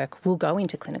that work will go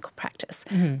into clinical practice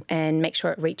and make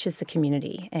sure it reaches the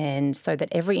community, and so that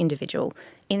every individual,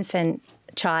 infant,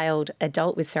 child,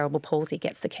 adult with cerebral palsy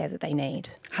gets the care that they need.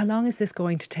 How long is this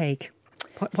going to take?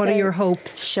 What are your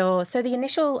hopes? Sure. So the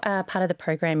initial part of the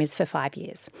program is for 5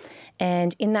 years.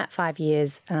 And in that 5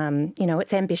 years,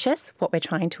 it's ambitious, what we're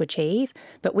trying to achieve,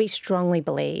 but we strongly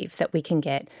believe that we can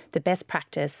get the best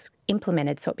practice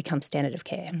implemented so it becomes standard of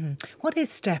care. Mm-hmm. What is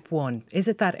step 1? Is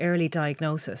it that early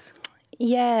diagnosis?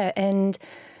 Yeah, and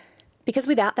because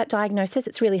without that diagnosis,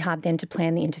 it's really hard then to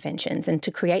plan the interventions and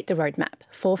to create the roadmap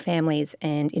for families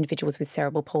and individuals with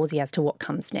cerebral palsy as to what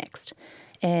comes next.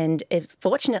 And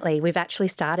fortunately, we've actually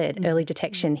started early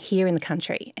detection here in the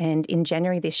country. And in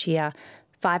January this year,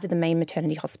 5 of the main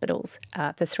maternity hospitals,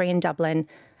 the 3 in Dublin,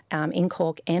 in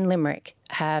Cork and Limerick,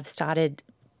 have started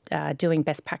doing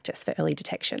best practice for early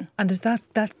detection. And does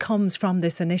that comes from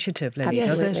this initiative, Lily?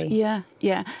 Absolutely. Does it?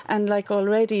 Yeah. And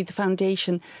already the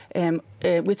foundation,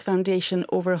 with foundation,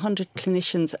 over 100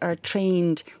 clinicians are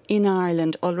trained in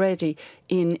Ireland already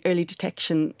in early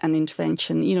detection and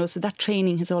intervention. So that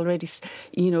training has already,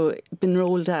 been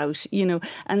rolled out.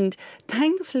 And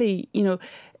thankfully,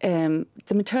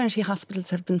 the maternity hospitals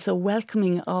have been so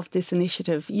welcoming of this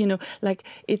initiative.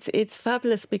 It's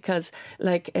fabulous because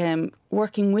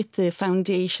working with the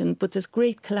foundation, but there's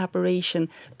great collaboration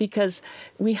because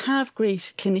we have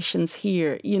great clinicians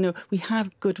here, we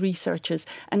have good researchers,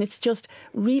 and it's just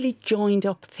really joined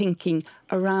up thinking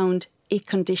around a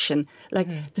condition,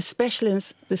 the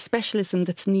specialism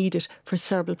that's needed for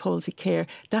cerebral palsy care.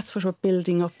 That's what we're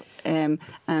building up.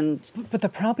 But the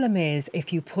problem is,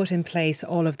 if you put in place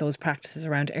all of those practices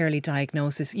around early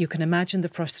diagnosis, you can imagine the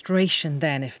frustration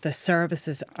then if the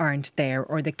services aren't there,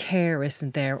 or the care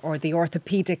isn't there, or the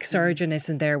orthopaedic surgeon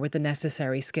isn't there with the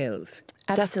necessary skills.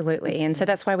 Absolutely. And so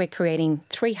that's why we're creating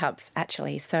 3 hubs,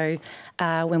 actually. So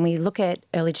when we look at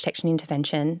early detection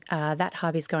intervention, that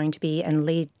hub is going to be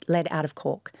led out of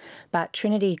Cork. But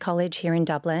Trinity College here in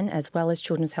Dublin, as well as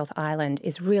Children's Health Ireland,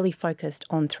 is really focused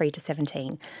on 3 to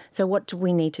 17. So what do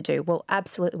we need to do? Well,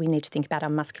 absolutely we need to think about our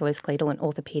musculoskeletal and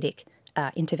orthopaedic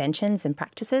interventions and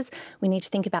practices. We need to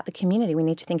think about the community. We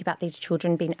need to think about these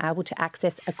children being able to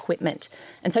access equipment.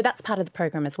 And so that's part of the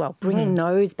program as well, bringing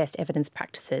those best evidence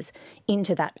practices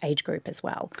into that age group as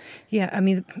well. Yeah, I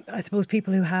mean, I suppose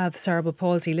people who have cerebral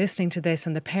palsy listening to this,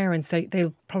 and the parents,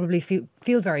 they'll probably feel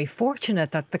very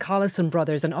fortunate that the Collison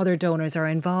brothers and other donors are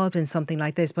involved in something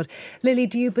like this. But Lily,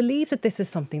 do you believe that this is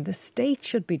something the state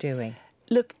should be doing?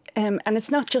 Look, and it's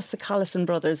not just the Collison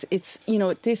brothers. It's,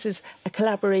 this is a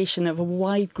collaboration of a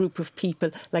wide group of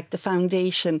people, like the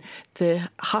foundation, the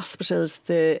hospitals,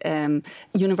 the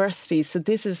universities. So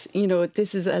this is,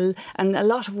 and a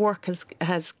lot of work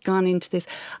has gone into this.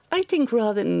 I think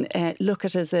rather than look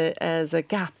at it as a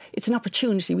gap, it's an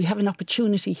opportunity. We have an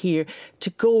opportunity here to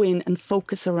go in and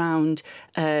focus around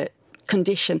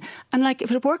condition. And like,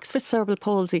 if it works for cerebral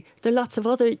palsy, there are lots of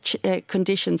other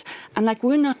conditions. And like,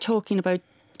 we're not talking about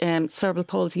cerebral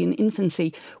palsy in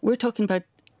infancy. We're talking about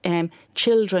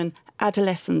children,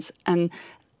 adolescents and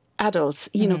adults,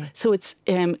 so it's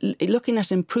looking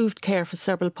at improved care for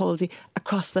cerebral palsy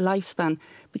across the lifespan,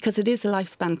 because it is a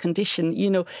lifespan condition.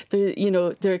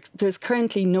 There's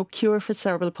currently no cure for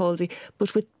cerebral palsy,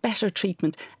 but with better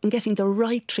treatment and getting the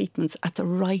right treatments at the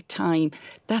right time,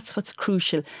 that's what's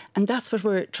crucial. And that's what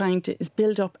we're trying to is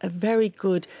build up a very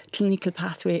good clinical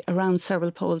pathway around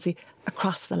cerebral palsy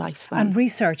across the lifespan. And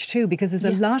research too, because there's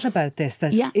a lot about this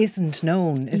that isn't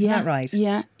known, isn't that right?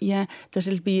 Yeah, that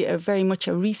it'll be very much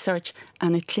a research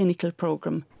and a clinical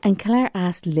programme. And Claire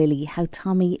asked Lily how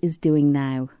Tommy is doing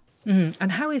now.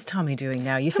 And how is Tommy doing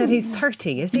now? You said he's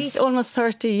 30, is he? He's almost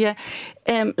 30, yeah.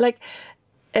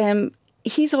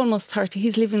 He's almost 30.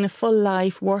 He's living a full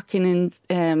life, working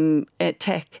in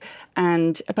tech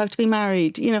and about to be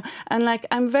married, And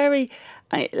I'm very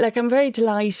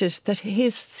delighted that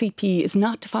his CP is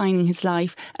not defining his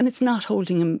life and it's not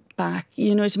holding him back.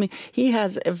 You know what I mean? He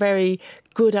has a very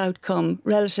good outcome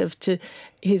relative to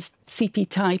his CP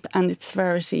type and its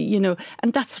severity,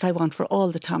 and that's what I want for all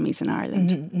the Tommies in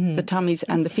Ireland, the Tommies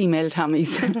and the female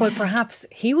Tommies. Well, perhaps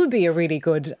he would be a really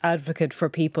good advocate for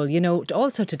people,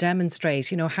 also to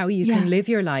demonstrate, how you can live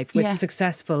your life with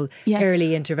successful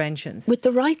early interventions. With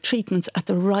the right treatments at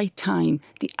the right time,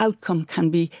 the outcome can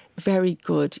be very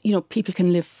good. People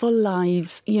can live full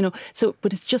lives,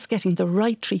 but it's just getting the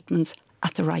right treatments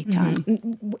at the right time.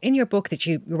 In your book that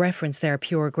you referenced there,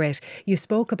 Pure Grit, you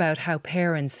spoke about how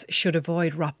parents should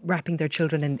avoid wrapping their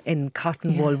children in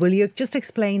cotton wool. Will you just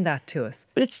explain that to us?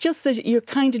 But it's just that you're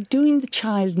kind of doing the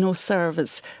child no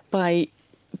service by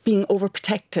being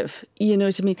overprotective, you know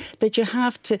what I mean? That you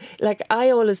have to, I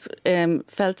always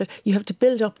felt that you have to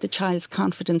build up the child's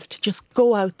confidence to just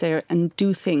go out there and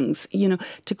do things,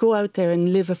 to go out there and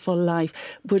live a full life.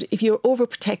 But if you're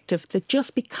overprotective, that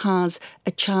just because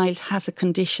a child has a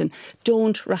condition,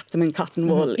 don't wrap them in cotton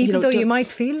wool. Even though you might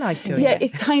feel like doing it. Yeah,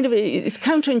 it's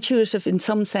counterintuitive in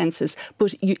some senses,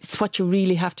 but it's what you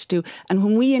really have to do. And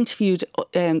when we interviewed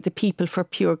the people for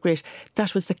Pure Grit,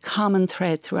 that was the common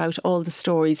thread throughout all the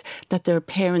stories, that their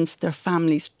parents, their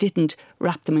families didn't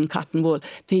wrap them in cotton wool.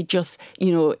 They just,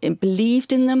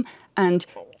 believed in them and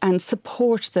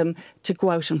support them to go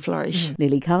out and flourish.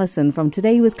 Lily Collison from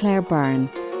Today with Claire Byrne.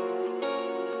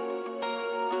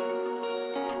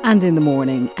 And in the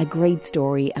morning, a great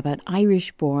story about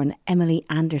Irish-born Emily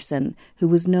Anderson, who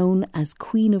was known as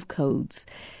Queen of Codes.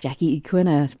 Jackie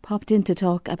Equina popped in to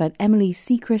talk about Emily's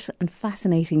secret and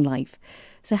fascinating life.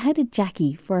 So how did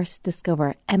Jackie first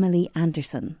discover Emily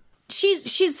Anderson?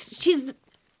 She's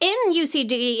in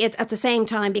UCD at the same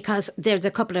time because there's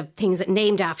a couple of things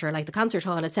named after her, like the concert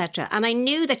hall, etc. And I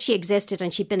knew that she existed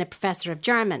and she'd been a professor of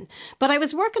German. But I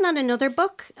was working on another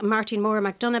book, Martin Moore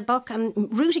McDonagh book, and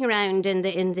rooting around in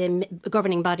the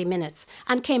governing body minutes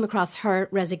and came across her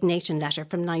resignation letter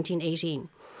from 1918.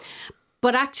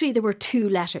 But actually there were two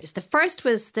letters. The first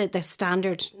was the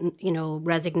standard,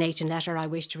 resignation letter. I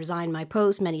wish to resign my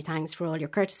post. Many thanks for all your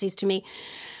courtesies to me.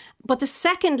 But the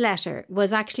second letter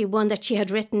was actually one that she had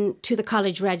written to the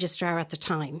college registrar at the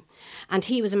time. And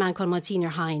he was a man called Monsignor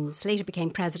Hines, later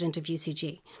became president of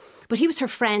UCG. But he was her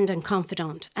friend and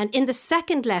confidant. And in the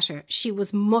second letter, she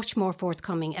was much more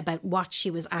forthcoming about what she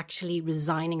was actually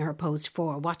resigning her post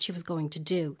for, what she was going to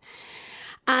do.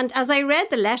 And as I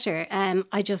read the letter,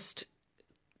 I just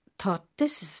thought,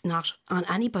 this is not on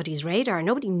anybody's radar.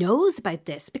 Nobody knows about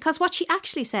this, because what she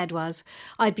actually said was,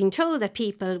 I've been told that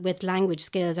people with language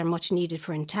skills are much needed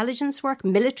for intelligence work,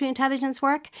 military intelligence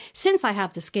work. Since I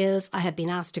have the skills, I have been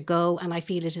asked to go, and I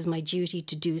feel it is my duty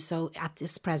to do so at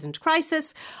this present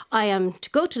crisis. I am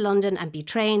to go to London and be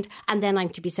trained, and then I'm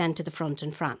to be sent to the front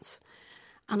in France.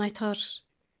 And I thought,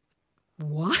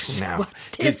 what? Now, what's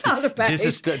this all about? This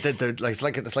is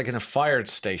it's like in a fire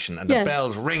station and the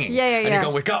bell's ringing. And you go,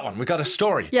 we got one. We got a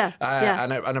story.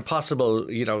 And a possible,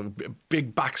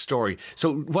 big backstory.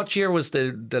 So what year was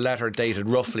the letter dated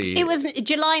roughly? It was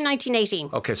July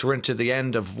 1918. Okay, so we're into the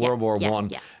end of World War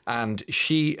One. And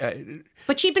she,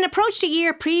 But she'd been approached a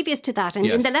year previous to that, and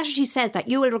in the letter she says that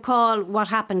you will recall what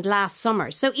happened last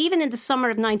summer. So even in the summer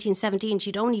of 1917,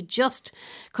 she'd only just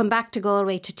come back to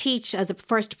Galway to teach as a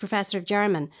first professor of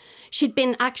German. She'd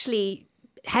been actually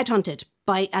headhunted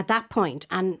at that point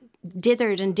and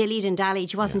dithered and dillied and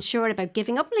dallied. She wasn't sure about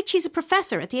giving up. Like, she's a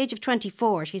professor at the age of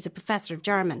 24. She's a professor of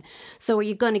German. So are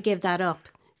you going to give that up?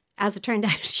 As it turned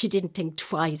out, she didn't think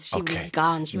twice. She was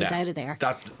gone. She was out of there.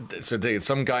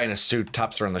 Some guy in a suit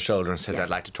taps her on the shoulder and says, I'd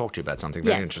like to talk to you about something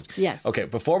very interesting. Yes. Okay,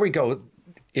 before we go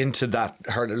into that,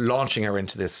 her launching her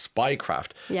into this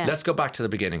spycraft, let's go back to the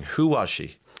beginning. Who was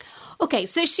she? Okay,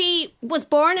 so she was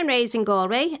born and raised in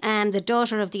Galway, the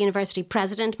daughter of the university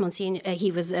president.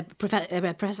 He was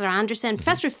Professor Anderson,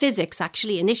 professor of physics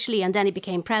actually initially, and then he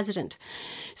became president.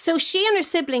 So she and her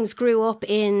siblings grew up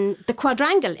in the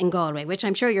quadrangle in Galway, which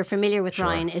I'm sure you're familiar with,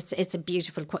 Ryan. It's a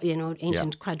beautiful,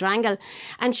 ancient quadrangle,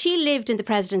 and she lived in the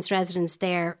president's residence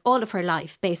there all of her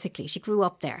life. Basically, she grew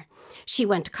up there. She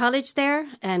went to college there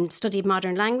and studied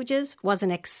modern languages, was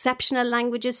an exceptional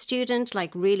languages student,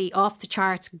 like really off the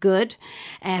charts good,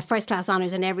 first class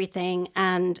honours and everything.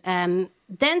 And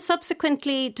then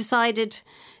subsequently decided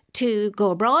to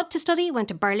go abroad to study, went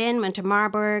to Berlin, went to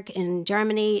Marburg in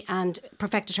Germany and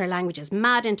perfected her languages,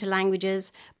 mad into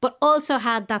languages, but also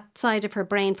had that side of her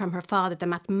brain from her father, the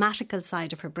mathematical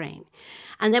side of her brain.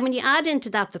 And then when you add into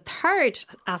that, the third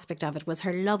aspect of it was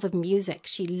her love of music.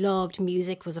 She loved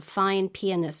music, was a fine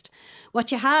pianist. What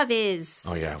you have is,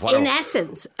 in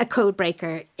essence, a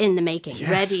codebreaker in the making,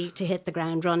 ready to hit the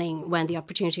ground running when the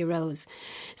opportunity arose.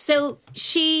 So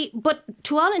but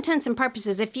to all intents and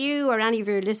purposes, if you or any of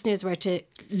your listeners were to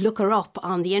look her up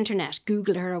on the internet,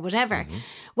 Google her or whatever,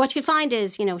 what you'll find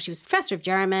is, she was professor of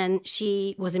German.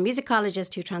 She was a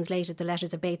musicologist who translated the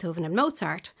letters of Beethoven and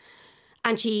Mozart.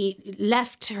 And she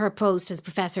left her post as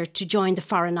professor to join the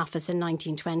Foreign Office in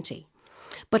 1920.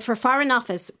 But for Foreign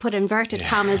Office, put inverted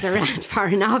commas around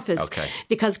Foreign Office,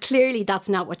 because clearly that's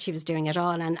not what she was doing at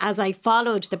all. And as I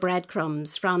followed the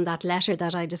breadcrumbs from that letter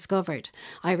that I discovered,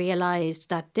 I realised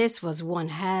that this was one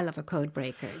hell of a code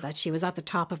breaker, that she was at the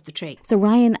top of the tree. So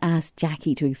Ryan asked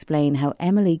Jackie to explain how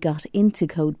Emily got into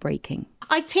code breaking.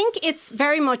 I think it's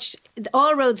very much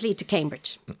all roads lead to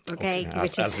Cambridge, okay?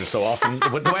 As is so often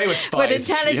the way with spies. With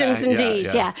intelligence,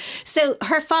 indeed. So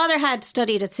her father had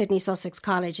studied at Sydney Sussex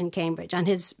College in Cambridge, and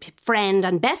his friend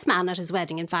and best man at his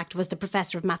wedding, in fact, was the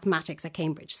professor of mathematics at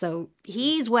Cambridge. So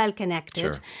he's well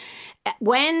connected. Sure.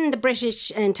 When the British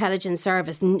Intelligence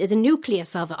Service, the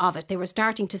nucleus of it, they were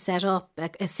starting to set up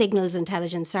a signals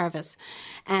intelligence service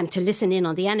to listen in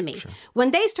on the enemy. Sure.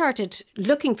 When they started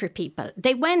looking for people,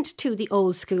 they went to the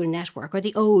old school network or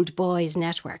the old boys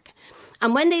network.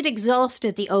 And when they'd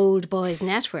exhausted the old boys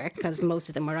network, because most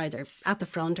of them were either at the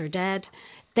front or dead,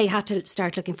 they had to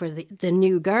start looking for the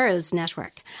new girls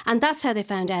network. And that's how they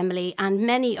found Emily and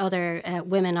many other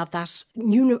women of that,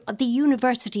 the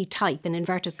university type, in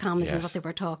inverted commas, is what they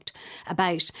were talked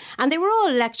about. And they were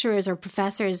all lecturers or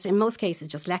professors, in most cases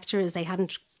just lecturers. They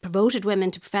hadn't promoted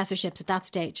women to professorships at that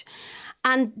stage.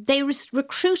 And they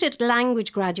recruited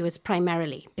language graduates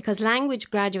primarily, because language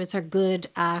graduates are good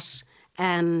at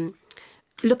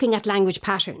looking at language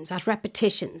patterns, at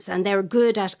repetitions, and they're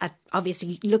good at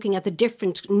obviously looking at the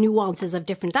different nuances of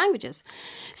different languages.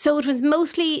 So it was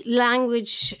mostly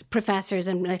language professors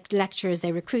and lecturers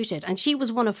they recruited, and she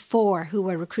was one of 4 who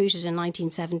were recruited in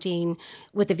 1917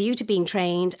 with a view to being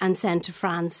trained and sent to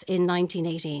France in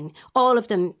 1918. All of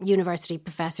them university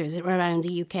professors around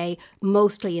the UK,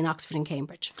 mostly in Oxford and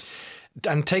Cambridge.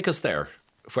 And take us there.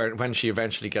 When she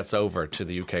eventually gets over to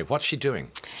the UK, what's she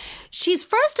doing? She's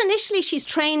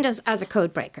trained as a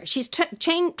code breaker. She's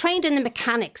trained in the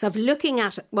mechanics of looking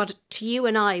at what to you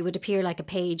and I would appear like a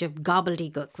page of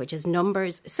gobbledygook, which is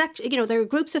numbers. There are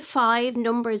groups of 5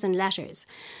 numbers and letters.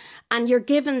 And you're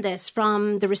given this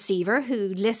from the receiver who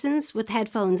listens with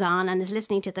headphones on and is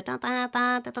listening to the dot,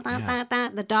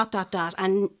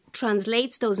 and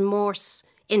translates those Morse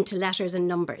into letters and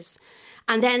numbers.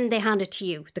 And then they hand it to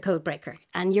you, the code breaker.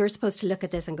 And you're supposed to look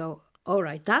at this and go, all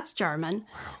right, that's German.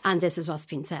 Wow. And this is what's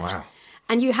been said. Wow.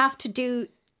 And you have to do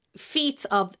feats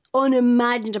of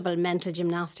unimaginable mental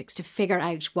gymnastics to figure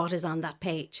out what is on that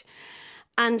page.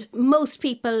 And most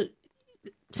people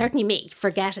certainly me,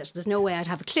 forget it. There's no way I'd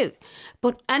have a clue.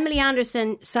 But Emily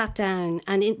Anderson sat down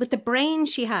and with the brain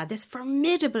she had, this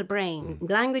formidable brain,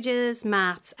 languages,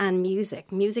 maths and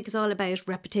music. Music is all about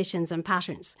repetitions and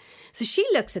patterns. So she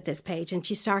looks at this page and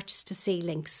she starts to see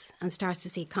links and starts to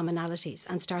see commonalities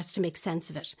and starts to make sense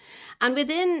of it. And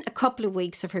within a couple of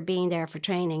weeks of her being there for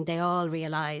training, they all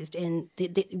realised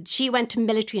she went to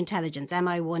military intelligence,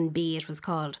 MI1B it was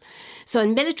called. So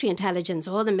in military intelligence,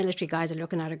 all the military guys are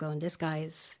looking at her going, this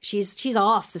guy's she's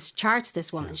off the charts,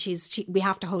 this woman. We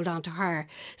have to hold on to her.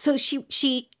 So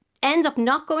she ends up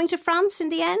not going to France in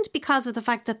the end because of the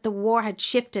fact that the war had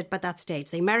shifted by that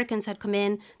stage. The Americans had come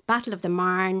in, Battle of the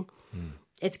Marne.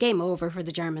 It's game over for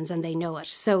the Germans and they know it.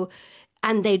 So,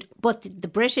 but the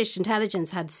British intelligence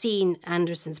had seen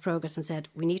Anderson's progress and said,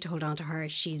 we need to hold on to her.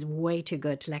 She's way too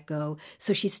good to let go.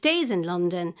 So she stays in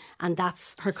London and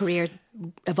that's her career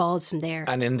evolves from there.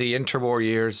 And in the interwar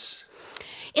years?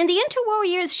 In the interwar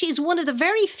years, she's one of the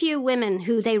very few women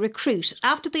who they recruit.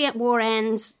 After the war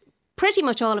ends, pretty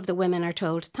much all of the women are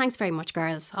told, thanks very much,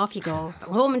 girls, off you go.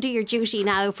 Go home and do your duty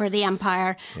now for the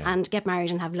empire and get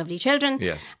married and have lovely children.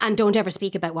 Yes. And don't ever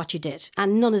speak about what you did.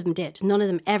 And none of them did. None of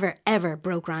them ever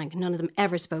broke rank. None of them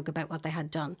ever spoke about what they had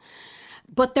done.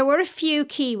 But there were a few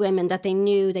key women that they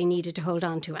knew they needed to hold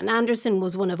on to. And Anderson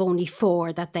was one of only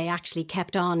 4 that they actually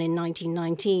kept on in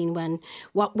 1919 when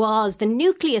what was the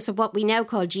nucleus of what we now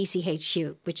call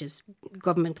GCHQ, which is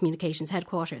Government Communications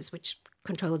Headquarters, which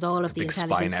controls all of the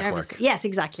intelligence services. Yes,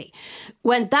 exactly.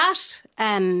 When that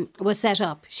was set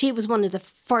up, she was one of the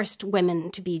first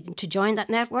women to join that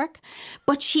network.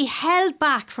 But she held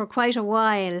back for quite a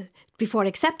while before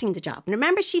accepting the job. And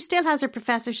remember, she still has her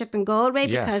professorship in Galway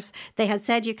because they had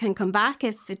said you can come back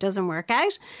if it doesn't work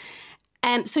out.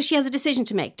 So she has a decision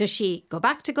to make. Does she go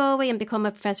back to Galway and become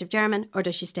a professor of German, or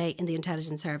does she stay in the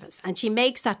intelligence service? And she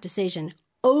makes that decision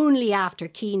only after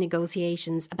key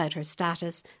negotiations about her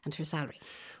status and her salary.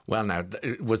 Well, now,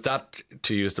 was that,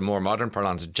 to use the more modern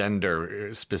parlance,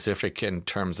 gender specific in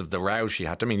terms of the row she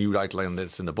had? I mean, you outlined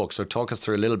this in the book. So talk us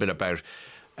through a little bit about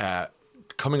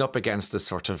coming up against this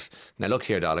sort of, now look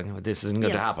here, darling, this isn't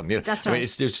going to happen. You know, that's right. I mean,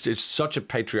 it's such a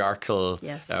patriarchal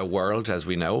world, as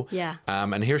we know. Yeah.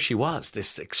 And here she was,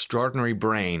 this extraordinary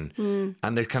brain.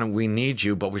 And they're kind of, we need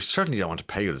you, but we certainly don't want to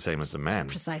pay you the same as the men.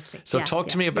 Precisely. So talk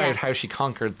to me about how she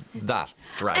conquered that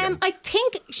dragon. I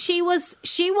think she was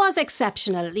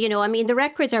exceptional. You know, I mean, the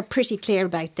records are pretty clear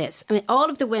about this. I mean, all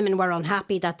of the women were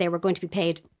unhappy that they were going to be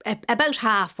paid about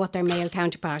half what their male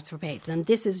counterparts were paid. And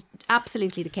this is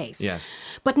absolutely the case. Yes.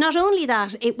 But not only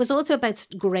that, it was also about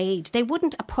grade. They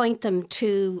wouldn't appoint them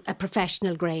to a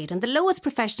professional grade. And the lowest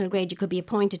professional grade you could be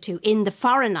appointed to in the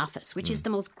Foreign Office, which is the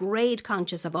most grade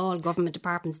conscious of all government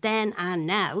departments then and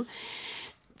now,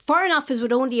 Foreign Office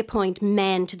would only appoint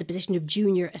men to the position of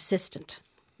junior assistant.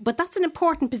 But that's an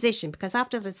important position because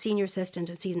after that, senior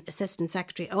assistant and assistant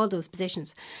secretary, all those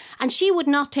positions. And she would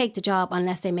not take the job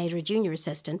unless they made her a junior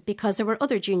assistant because there were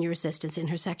other junior assistants in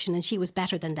her section and she was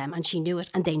better than them and she knew it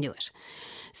and they knew it.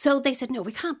 So they said, no,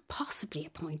 we can't possibly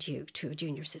appoint you to a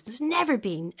junior assistant. There's never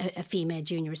been a female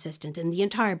junior assistant in the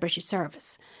entire British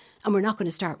service. And we're not going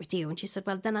to start with you. And she said,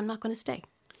 well, then I'm not going to stay.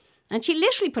 And she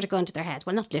literally put a gun to their head.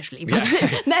 Well, not literally, but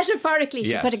metaphorically,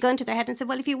 she put a gun to their head and said,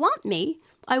 well, if you want me,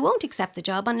 I won't accept the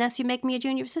job unless you make me a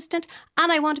junior assistant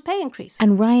and I want a pay increase.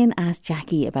 And Ryan asked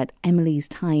Jackie about Emily's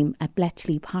time at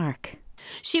Bletchley Park.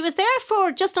 She was there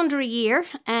for just under a year.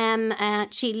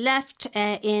 She left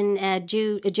in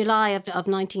July of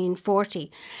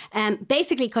 1940,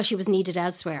 basically because she was needed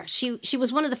elsewhere. She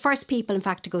was one of the first people, in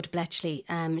fact, to go to Bletchley.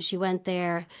 She went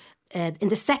there in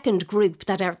the second group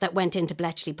that went into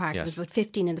Bletchley Park. There was about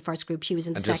 15 in the first group. She was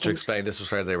in the second. And just to explain, this was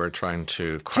where they were trying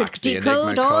to crack the Enigma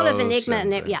decode all of Enigma.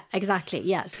 Yeah, exactly,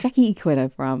 yes. Jackie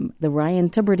Equita from The Ryan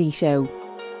Tubridy Show.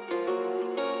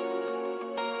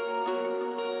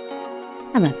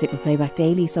 And that's it with Playback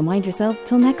Daily, so mind yourself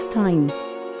till next time.